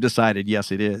me. I've decided,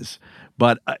 yes, it is.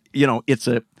 But,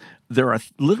 there are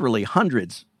literally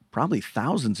hundreds, probably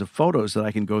thousands of photos that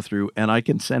I can go through, and I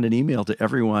can send an email to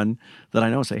everyone that I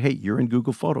know and say, hey, you're in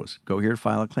Google Photos. Go here and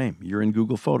file a claim. You're in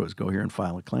Google Photos. Go here and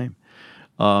file a claim.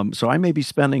 So I may be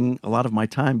spending a lot of my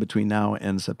time between now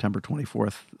and September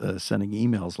 24th sending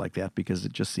emails like that because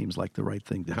it just seems like the right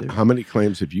thing to do. How many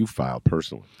claims have you filed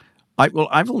personally? I've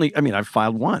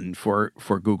filed one for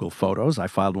Google Photos. I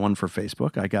filed one for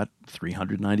Facebook. I got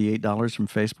 $398 from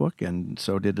Facebook, and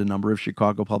so did a number of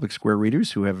Chicago Public Square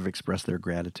readers who have expressed their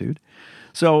gratitude.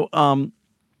 So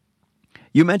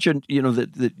you mentioned,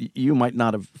 that you might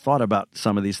not have thought about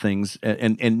some of these things,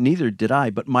 and neither did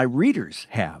I, but my readers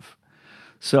have.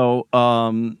 So,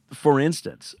 for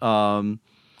instance, one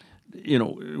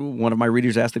of my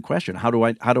readers asked the question, how do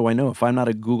I know if I'm not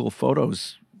a Google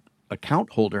Photos account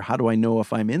holder, how do I know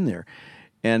if I'm in there?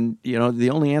 And, the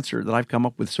only answer that I've come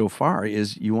up with so far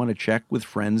is you want to check with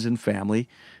friends and family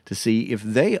to see if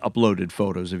they uploaded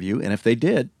photos of you. And if they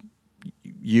did,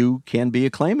 you can be a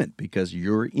claimant because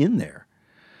you're in there.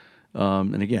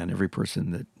 And again, every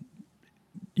person that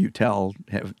you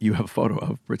have a photo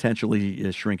of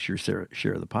potentially shrinks your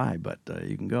share of the pie, but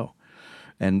you can go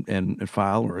and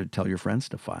file or tell your friends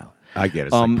to file. I get it.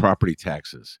 It's like property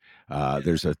taxes.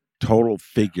 There's a total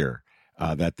figure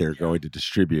that they're going to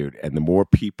distribute, and the more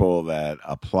people that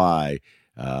apply,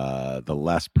 the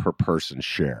less per person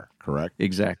share. Correct?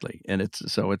 Exactly, and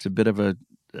it's a bit of a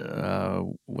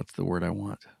what's the word I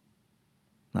want?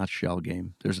 Not shell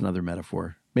game. There's another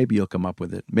metaphor. Maybe you'll come up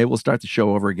with it. Maybe we'll start the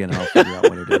show over again and I'll figure out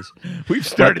what it is. We've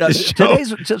started the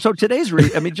show. Today's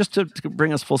just to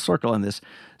bring us full circle on this.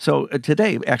 So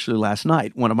today, actually last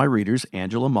night, one of my readers,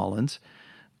 Angela Mullins,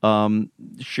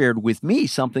 shared with me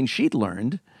something she'd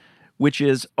learned, which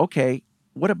is, okay,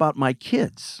 what about my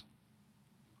kids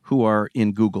who are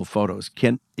in Google Photos?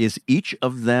 Is each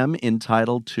of them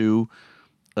entitled to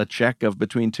a check of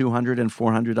between $200 and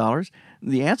 $400?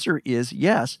 The answer is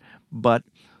yes, but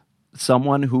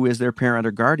someone who is their parent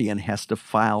or guardian has to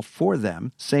file for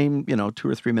them. Same, 2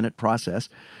 or 3 minute process,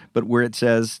 but where it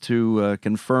says to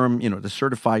confirm, to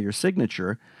certify your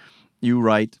signature, you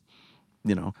write,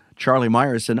 Charlie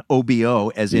Meyerson, OBO,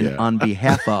 as in on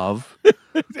behalf of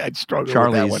I struggled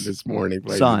Charlie's with that one this morning.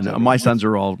 son. My sons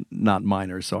are all not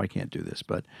minors, so I can't do this.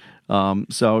 But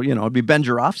it'd be Ben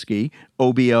Jarofsky,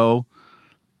 OBO,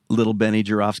 Little Benny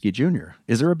Jarofsky Jr.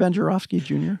 Is there a Ben Jarofsky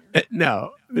Jr.?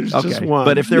 No, there's just one.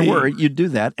 But if there were, you'd do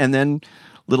that, and then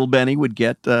Little Benny would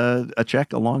get a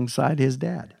check alongside his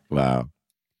dad. Wow.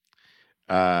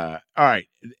 All right.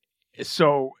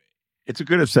 So it's a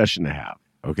good obsession to have.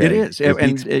 Okay, it is,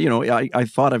 I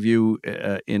thought of you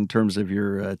in terms of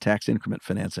your tax increment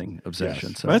financing obsession.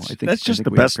 Yes. So that's just the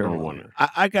best one.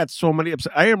 I got so many.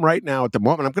 I am right now at the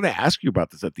moment. I'm going to ask you about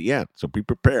this at the end, so be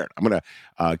prepared. I'm going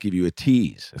to give you a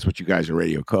tease. That's what you guys in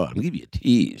radio call it. I'm going to give you a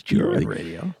tease. You're in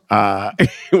radio.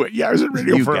 Yeah, I was in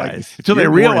radio for guys. Until they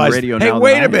realized, hey,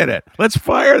 wait a minute, let's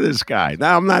fire this guy.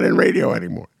 Now I'm not in radio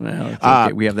anymore. Well, it's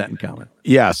okay. We have that in common.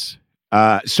 Yes.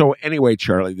 So anyway,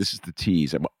 Charlie, this is the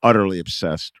tease. I'm utterly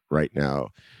obsessed right now.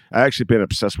 I've actually been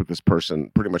obsessed with this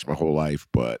person pretty much my whole life,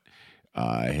 but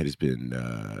it has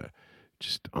been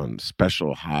just on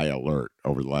special high alert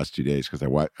over the last 2 days because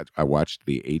I watched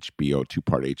the HBO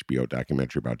 2-part HBO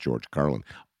documentary about George Carlin.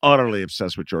 Utterly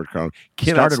obsessed with George Carlin.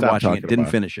 Started watching it, didn't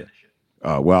finish it.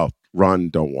 Well, run,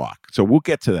 don't walk. So we'll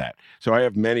get to that. So I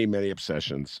have many, many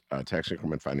obsessions. Tax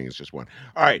increment finding is just one.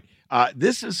 All right.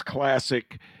 This is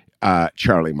classic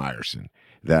Charlie Meyerson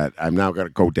that I'm now going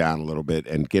to go down a little bit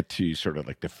and get to sort of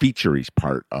like the featurey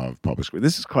part of public school.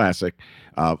 This is classic.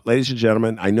 Ladies and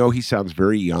gentlemen, I know he sounds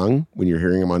very young when you're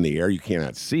hearing him on the air. You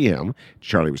cannot see him.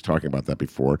 Charlie was talking about that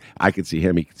before. I can see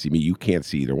him. He can see me. You can't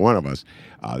see either one of us.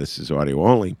 This is audio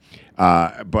only.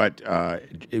 But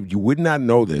you would not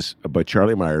know this, but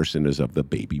Charlie Meyerson is of the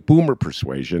baby boomer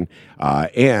persuasion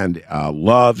and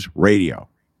loves radio.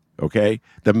 Okay,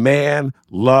 the man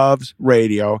loves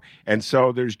radio, and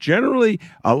so there's generally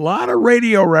a lot of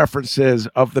radio references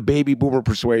of the baby boomer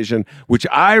persuasion, which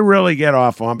I really get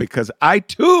off on because I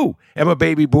too am a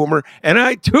baby boomer, and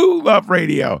I too love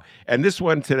radio. And this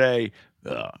one today,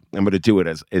 I'm going to do it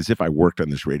as if I worked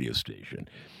on this radio station.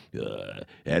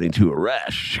 Adding to a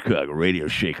rash, Chicago radio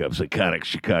shakeups, iconic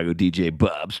Chicago DJ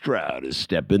Bob Stroud is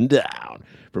stepping down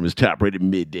from his top-rated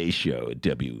midday show at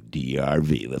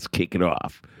WDRV. Let's kick it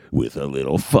off with a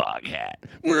little fog hat.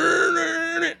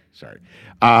 Sorry.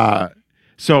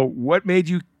 So what made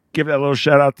you give that little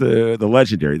shout-out to the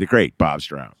legendary, the great Bob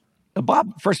Stroud?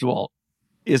 Bob, first of all,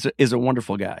 is a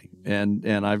wonderful guy, and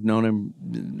I've known him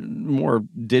more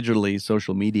digitally,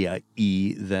 social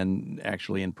media-y than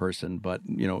actually in person. But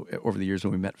over the years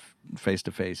when we met face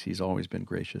to face, he's always been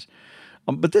gracious.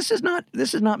 But this is not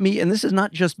me, and this is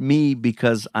not just me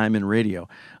because I'm in radio.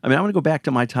 I mean, I want to go back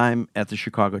to my time at the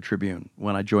Chicago Tribune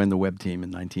when I joined the web team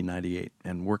in 1998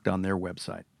 and worked on their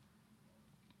website.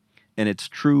 and it's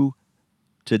true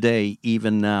today,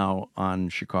 even now on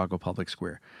Chicago Public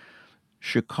Square.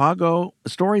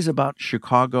 Stories about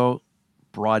Chicago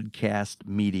broadcast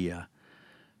media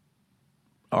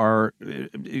are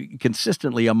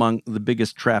consistently among the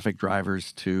biggest traffic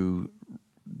drivers to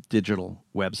digital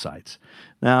websites.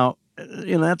 Now,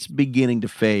 that's beginning to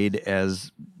fade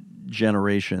as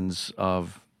generations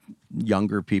of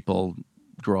younger people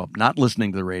grow up not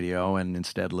listening to the radio and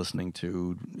instead listening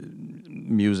to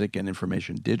music and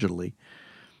information digitally,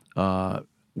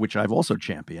 which I've also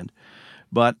championed.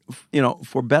 But,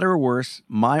 for better or worse,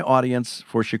 my audience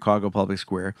for Chicago Public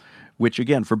Square, which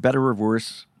again, for better or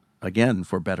worse, kind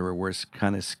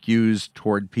of skews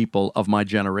toward people of my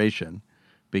generation,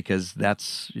 because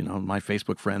that's, my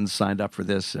Facebook friends signed up for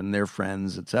this and their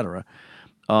friends, etc.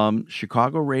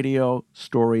 Chicago radio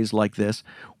stories like this,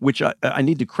 which I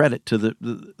need to credit to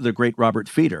the great Robert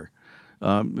Feeder.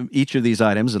 Each of these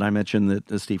items, and I mentioned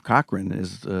that Steve Cochran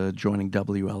is joining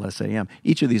WLSAM.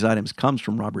 Each of these items comes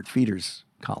from Robert Feeder's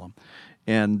column,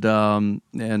 and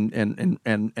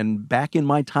back in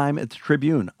my time at the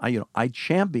Tribune, I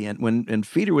championed when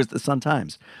Feeder was the Sun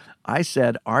Times. I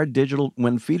said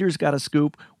when Feeder's got a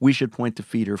scoop, we should point to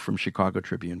Feeder from Chicago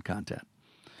Tribune content.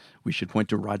 We should point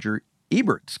to Roger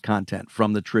Ebert's content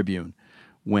from the Tribune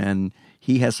when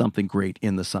he has something great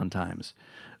in the Sun Times.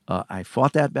 I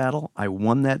fought that battle. I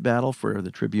won that battle for the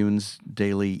Tribune's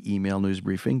daily email news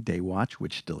briefing, Day Watch,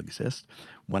 which still exists.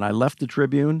 When I left the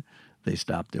Tribune, they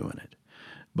stopped doing it.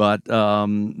 But,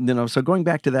 so going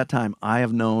back to that time, I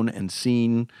have known and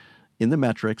seen in the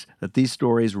metrics that these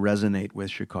stories resonate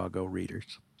with Chicago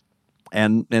readers.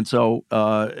 And so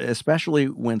especially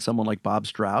when someone like Bob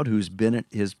Stroud, who's been at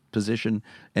his position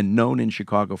and known in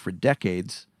Chicago for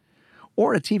decades,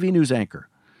 or a TV news anchor,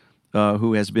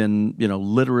 who has been,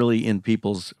 literally in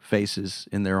people's faces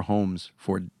in their homes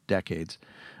for decades.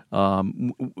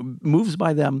 Moves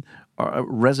by them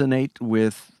resonate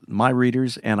with my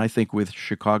readers, and I think with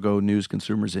Chicago news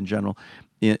consumers in general,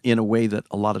 in a way that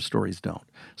a lot of stories don't.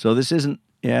 So this isn't,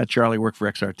 Charlie worked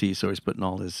for XRT, so he's putting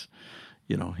all his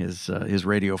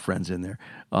radio friends in there.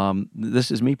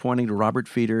 This is me pointing to Robert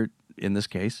Feeder, in this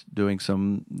case, doing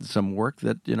some work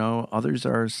that others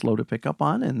are slow to pick up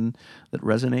on and that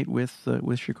resonate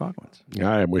with Chicagoans.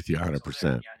 I am with you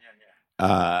 100%.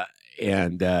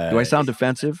 Do I sound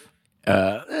defensive?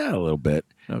 A little bit.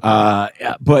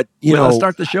 Okay. But let's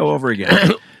start the show over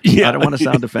again. Yeah. I don't want to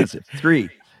sound defensive. 3,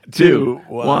 2,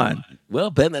 1.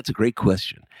 Well, Ben, that's a great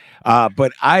question.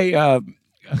 But I'm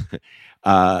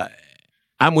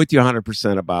with you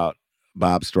 100% about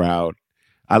Bob Stroud.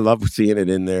 I love seeing it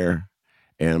in there.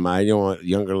 And my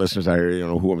younger listeners out here,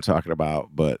 who I'm talking about.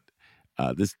 But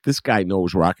this guy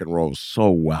knows rock and roll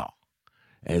so well.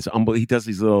 And it's unbelievable. He does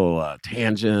these little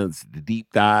tangents, the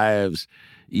deep dives,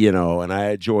 and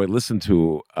I enjoy listening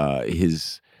to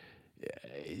his,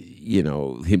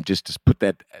 him just to put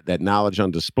that knowledge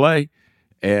on display.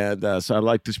 And so I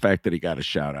like this fact that he got a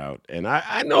shout out. And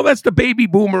I know that's the baby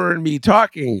boomer in me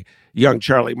talking, young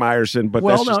Charlie Meyerson, but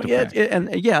that's just a fact.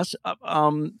 Yes.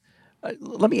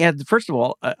 Let me add, first of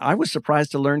all, I was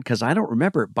surprised to learn, because I don't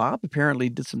remember. Bob apparently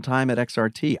did some time at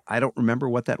XRT. I don't remember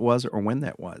what that was or when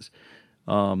that was.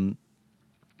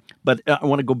 But I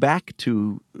want to go back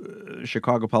to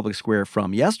Chicago Public Square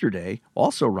from yesterday,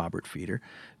 also Robert Feeder,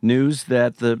 news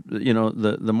that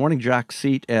the morning jock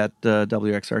seat at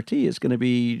WXRT is going to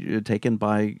be taken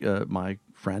by my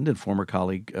friend and former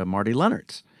colleague, Marty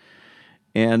Leonards.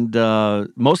 And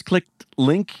most clicked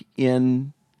link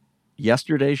in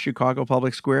yesterday's Chicago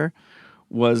Public Square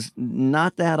was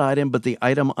not that item, but the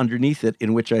item underneath it,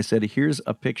 in which I said, here's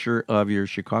a picture of your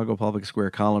Chicago Public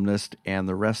Square columnist and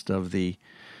the rest of the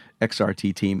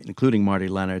XRT team, including Marty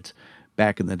Leonards,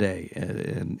 back in the day.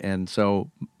 And so,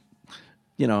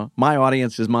 my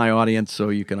audience is my audience, so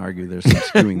you can argue there's some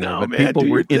skewing there. But people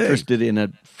were interested in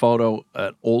an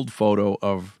old photo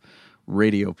of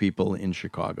radio people in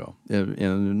Chicago.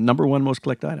 Number one most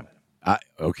clicked item.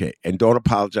 Okay, and don't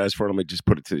apologize for it. Let me just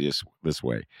put it to you this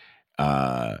way.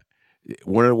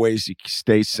 One of the ways you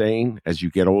stay sane as you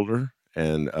get older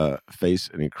and face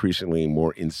an increasingly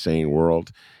more insane world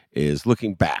is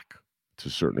looking back to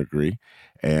a certain degree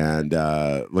and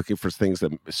looking for things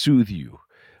that soothe you,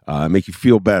 make you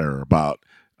feel better about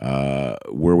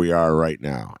where we are right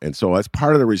now. And so that's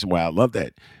part of the reason why I love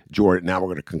that, George. Now we're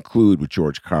going to conclude with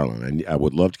George Carlin. And I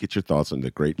would love to get your thoughts on the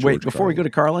great George Wait, before we go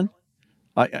to Carlin,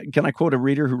 can I quote a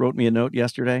reader who wrote me a note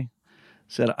yesterday?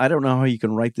 Said, I don't know how you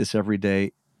can write this every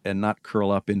day and not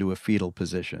curl up into a fetal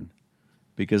position,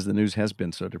 because the news has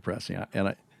been so depressing.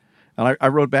 And I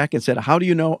wrote back and said, how do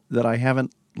you know that I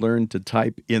haven't learned to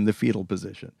type in the fetal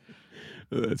position?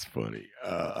 That's funny.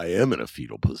 I am in a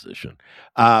fetal position.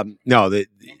 No, the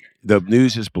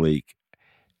news is bleak.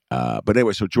 But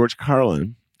anyway, so George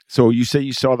Carlin. So you say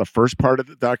you saw the first part of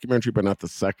the documentary, but not the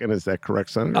second. Is that correct,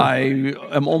 Senator? I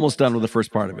am almost done with the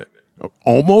first part of it.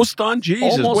 Almost done?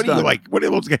 Jesus. Almost what are you done. like? What are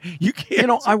those guys? You can't. You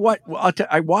know, I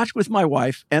watch with my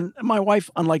wife, and my wife,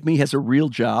 unlike me, has a real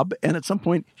job, and at some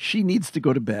point she needs to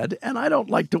go to bed, and I don't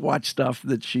like to watch stuff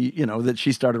that she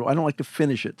started. I don't like to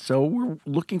finish it, so we're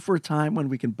looking for a time when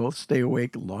we can both stay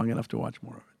awake long enough to watch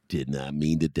more of it. Did not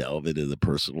mean to delve into the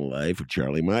personal life of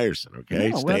Charlie Meyerson. Okay,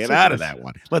 No, staying that's out of that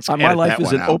one. Let's. my life that is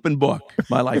one an out. open book.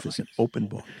 My life is an open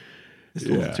book. It's a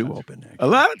little too open. Actually. A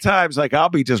lot of times, like I'll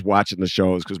be just watching the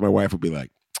shows because my wife will be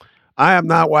like, "I am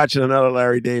not watching another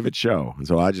Larry David show," and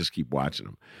so I just keep watching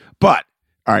them. But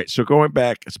all right, so going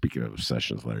back, speaking of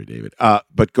obsessions, Larry David,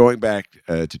 but going back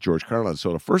to George Carlin.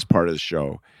 So the first part of the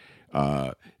show,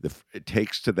 it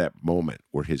takes to that moment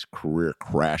where his career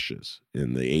crashes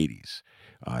in the '80s,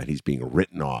 and he's being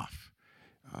written off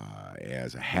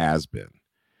as a has-been.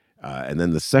 And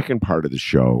then the second part of the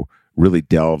show really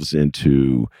delves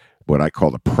into what I call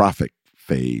the prophet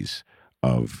phase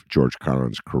of George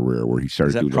Carlin's career, where he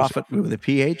started doing profit with a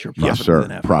PH or profit yes, sir, with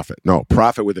an F? profit. No,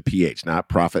 profit with a PH, not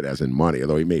profit as in money,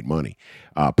 although he made money.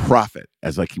 Profit,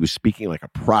 as like he was speaking like a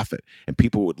prophet, and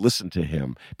people would listen to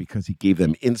him because he gave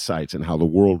them insights in how the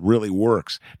world really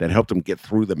works that helped them get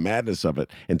through the madness of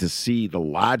it and to see the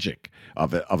logic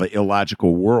of an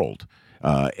illogical world.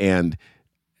 And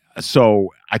so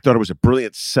I thought it was a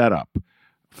brilliant setup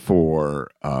for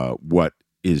what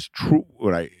is true.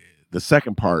 The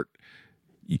second part,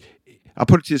 I'll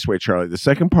put it this way, Charlie. The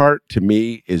second part to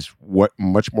me is what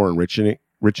much more enriching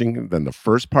than the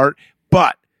first part,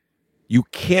 but you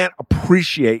can't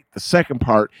appreciate the second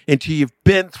part until you've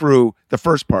been through the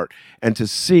first part and to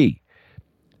see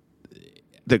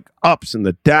the ups and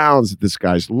the downs of this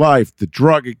guy's life, the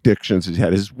drug addictions he's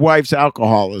had, his wife's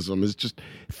alcoholism is just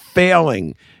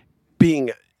failing,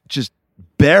 being just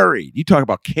buried. You talk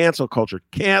about cancel culture,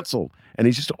 canceled, and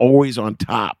he's just always on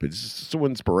top. It's just so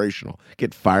inspirational.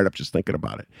 Get fired up just thinking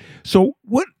about it. So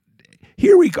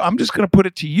here we go. I'm just going to put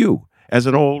it to you as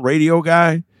an old radio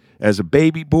guy, as a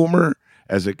baby boomer,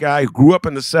 as a guy who grew up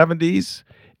in the 70s,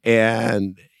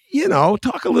 and,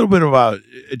 talk a little bit about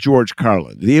George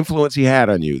Carlin, the influence he had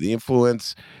on you, the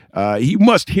influence you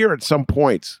must hear at some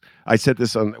points. I said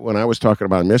this when I was talking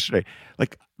about him yesterday,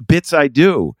 like bits I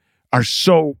do are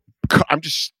so, I'm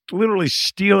just literally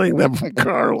stealing them from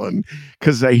Carlin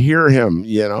because I hear him,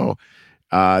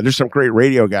 there's some great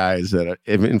radio guys that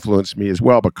have influenced me as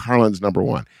well, but Carlin's number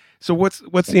one. So what's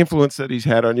the influence that he's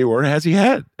had on you, or has he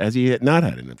not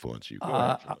had an influence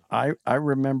on you? I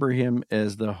remember him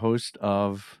as the host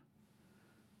of,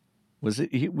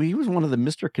 he was one of the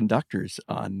Mr. Conductors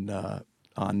on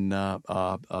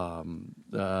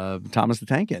Thomas the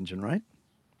Tank Engine, right?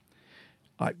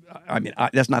 I mean,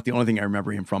 that's not the only thing I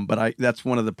remember him from, but that's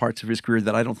one of the parts of his career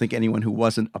that I don't think anyone who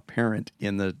wasn't a parent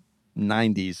in the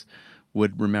 90s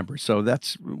would remember. So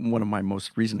that's one of my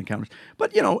most recent encounters.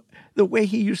 But, the way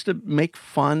he used to make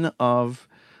fun of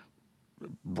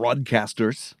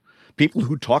broadcasters, people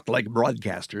who talk like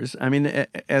broadcasters. I mean,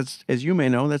 as you may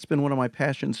know, that's been one of my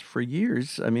passions for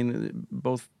years. I mean,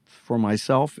 both for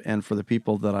myself and for the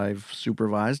people that I've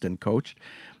supervised and coached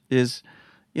is,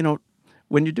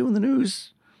 when you're doing the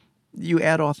news, you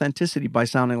add authenticity by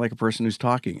sounding like a person who's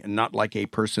talking and not like a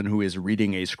person who is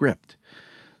reading a script.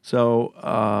 So,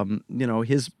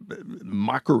 his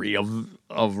mockery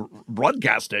of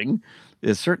broadcasting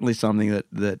is certainly something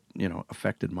that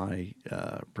affected my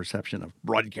perception of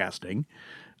broadcasting.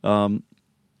 And,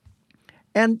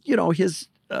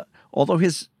 although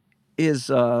his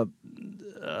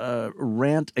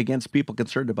rant against people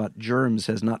concerned about germs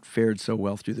has not fared so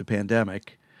well through the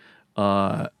pandemic,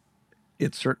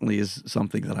 it certainly is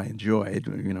something that I enjoyed.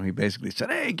 He basically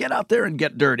said, hey, get out there and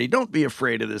get dirty. Don't be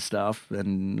afraid of this stuff.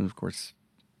 And, of course,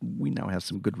 we now have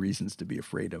some good reasons to be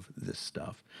afraid of this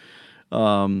stuff.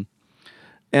 And,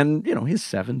 his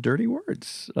 7 dirty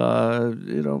words,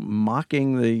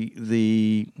 mocking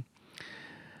the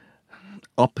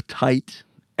uptight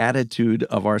attitude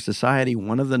of our society.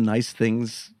 One of the nice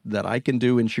things that I can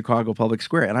do in Chicago Public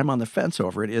Square, and I'm on the fence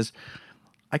over it, is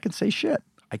I can say shit.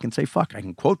 I can say fuck. I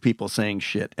can quote people saying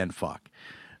shit and fuck.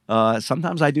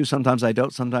 Sometimes I do, sometimes I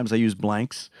don't. Sometimes I use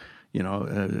blanks,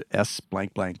 S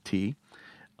blank blank T.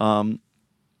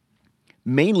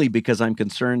 Mainly because I'm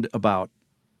concerned about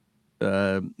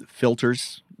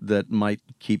filters that might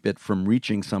keep it from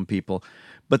reaching some people.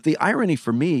 But the irony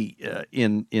for me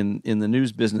in the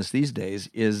news business these days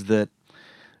is that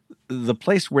the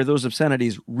place where those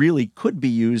obscenities really could be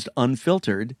used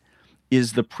unfiltered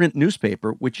is the print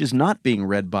newspaper, which is not being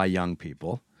read by young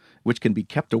people, which can be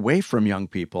kept away from young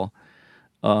people,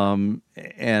 and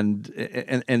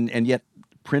yet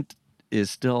print is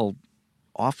still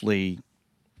awfully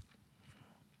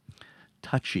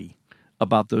touchy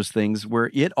about those things, where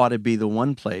it ought to be the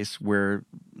one place where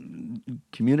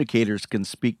communicators can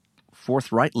speak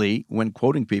forthrightly when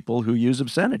quoting people who use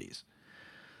obscenities.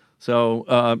 So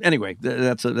anyway,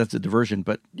 that's a diversion.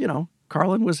 But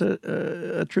Carlin was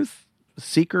a truth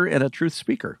seeker and a truth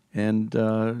speaker, and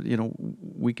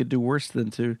we could do worse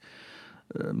than to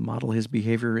model his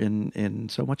behavior in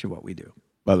so much of what we do.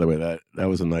 By the way, that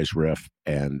was a nice riff,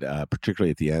 and particularly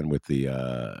at the end with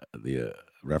the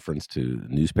reference to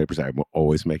newspapers. I'm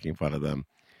always making fun of them,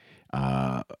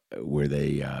 where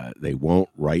they won't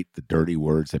write the dirty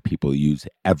words that people use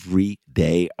every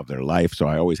day of their life. So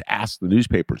I always ask the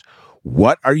newspapers,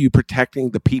 what are you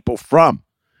protecting the people from?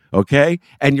 Okay?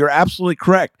 And you're absolutely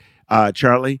correct,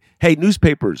 Charlie. Hey,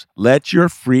 newspapers, let your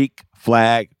freak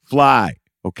flag fly.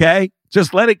 Okay?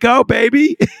 Just let it go,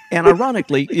 baby. And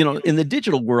ironically, in the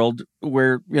digital world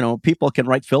where, people can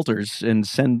write filters and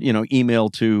send, email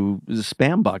to the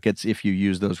spam buckets if you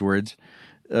use those words,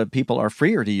 people are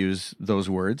freer to use those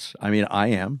words. I mean, I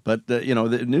am, but, the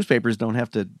newspapers don't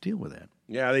have to deal with that.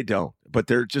 Yeah, they don't. But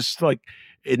they're just like,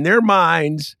 in their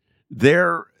minds,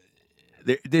 they're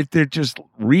just,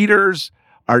 readers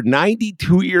are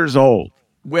 92 years old.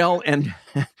 Well, and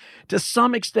to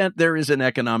some extent, there is an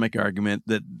economic argument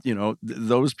that,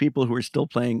 those people who are still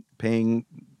paying,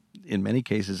 in many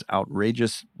cases,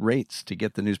 outrageous rates to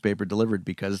get the newspaper delivered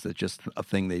because that's just a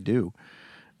thing they do.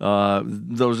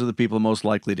 Those are the people most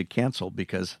likely to cancel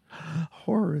because,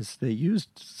 Horace, they used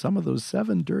some of those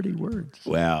 7 dirty words.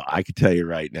 Well, I can tell you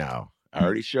right now, I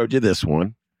already showed you this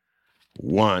one.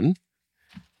 1,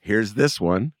 here's this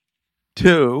one.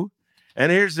 2,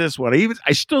 and here's this one.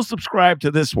 I still subscribe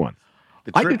to this one.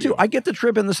 I do too. I get the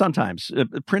Trib and the Sun-Times,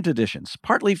 print editions,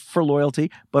 partly for loyalty,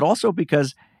 but also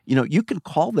because, you can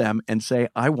call them and say,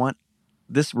 I want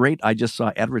this rate I just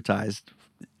saw advertised,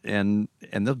 and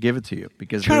they'll give it to you.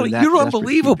 Because Charlie, you're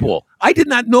unbelievable. I did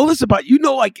not know this about you.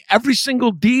 Like every single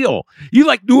deal. You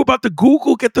knew about the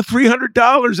Google, get the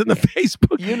 $300 in the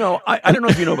Facebook. I don't know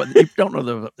if you don't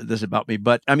know this about me,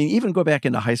 but I mean, even go back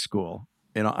into high school.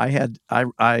 I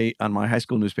on my high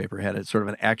school newspaper had a sort of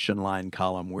an action line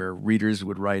column where readers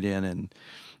would write in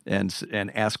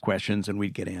and ask questions, and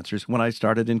we'd get answers. When I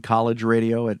started in college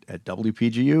radio at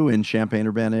WPGU in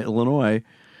Champaign-Urbana, Illinois,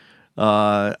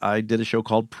 I did a show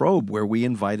called Probe where we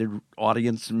invited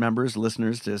audience members,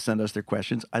 listeners, to send us their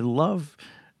questions. I love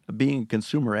being a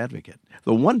consumer advocate.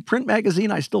 The one print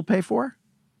magazine I still pay for,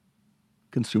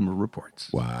 Consumer Reports.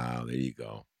 Wow, there you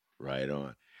go. Right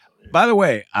on. By the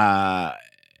way,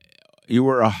 you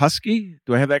were a Husky?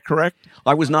 Do I have that correct?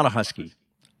 I was not a Husky.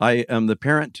 I am the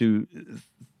parent to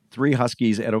 3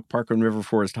 Huskies at Oak Park and River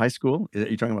Forest High School. Are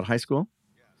you talking about high school?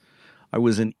 Yes. I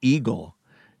was an Eagle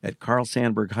at Carl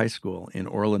Sandburg High School in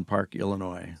Orland Park,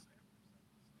 Illinois.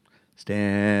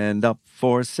 Stand up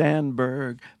for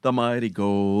Sandburg, the mighty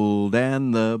gold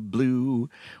and the blue.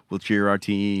 We'll cheer our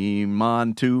team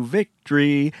on to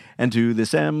victory, and to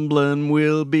this emblem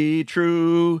we'll be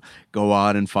true. Go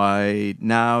out and fight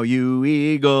now, you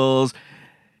Eagles,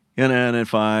 and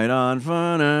fight on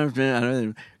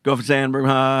fun. Go for Sandburg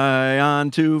High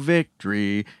on to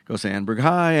victory. Go Sandburg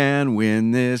High and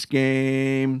win this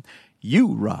game.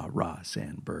 You rah-rah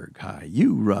Sandburg High,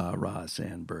 you rah-rah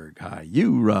Sandburg High,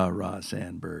 you rah-rah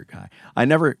Sandburg High.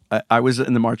 I was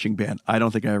in the marching band. I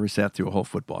don't think I ever sat through a whole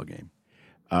football game.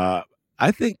 I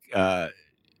think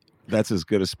that's as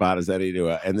good a spot as any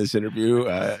to end this interview.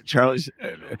 Charlie's,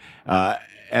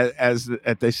 as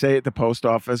they say at the post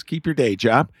office, keep your day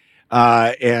job.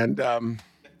 And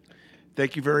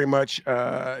thank you very much,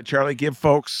 Charlie. Give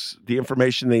folks the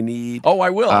information they need. Oh, I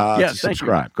will. Yes, to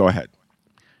subscribe. Go ahead.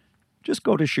 Just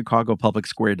go to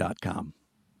chicagopublicsquare.com.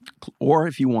 Or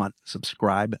if you want,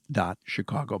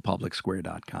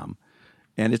 subscribe.chicagopublicsquare.com.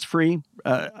 And it's free.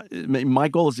 My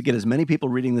goal is to get as many people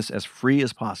reading this as free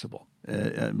as possible.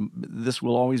 This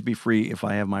will always be free if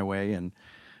I have my way. And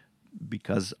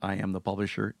because I am the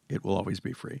publisher, it will always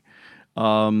be free.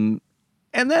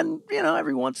 And then,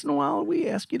 every once in a while, we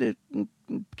ask you to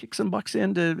kick some bucks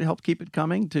in to help keep it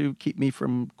coming, to keep me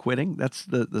from quitting. That's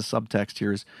the subtext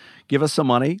here is give us some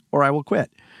money or I will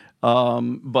quit.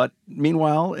 But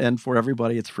meanwhile, and for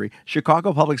everybody, it's free.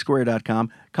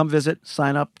 ChicagoPublicSquare.com. Come visit,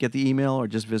 sign up, get the email, or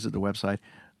just visit the website.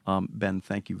 Ben,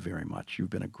 thank you very much. You've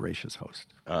been a gracious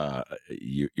host.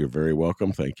 You're very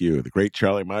welcome. Thank you. The great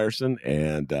Charlie Meyerson.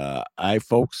 And I,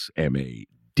 folks, am a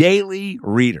daily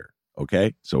reader.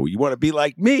 Okay, so you want to be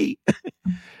like me,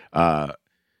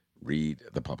 read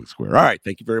the public square. All right.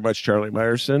 Thank you very much, Charlie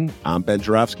Meyerson. I'm Ben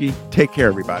Jarofsky. Take care,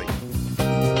 everybody.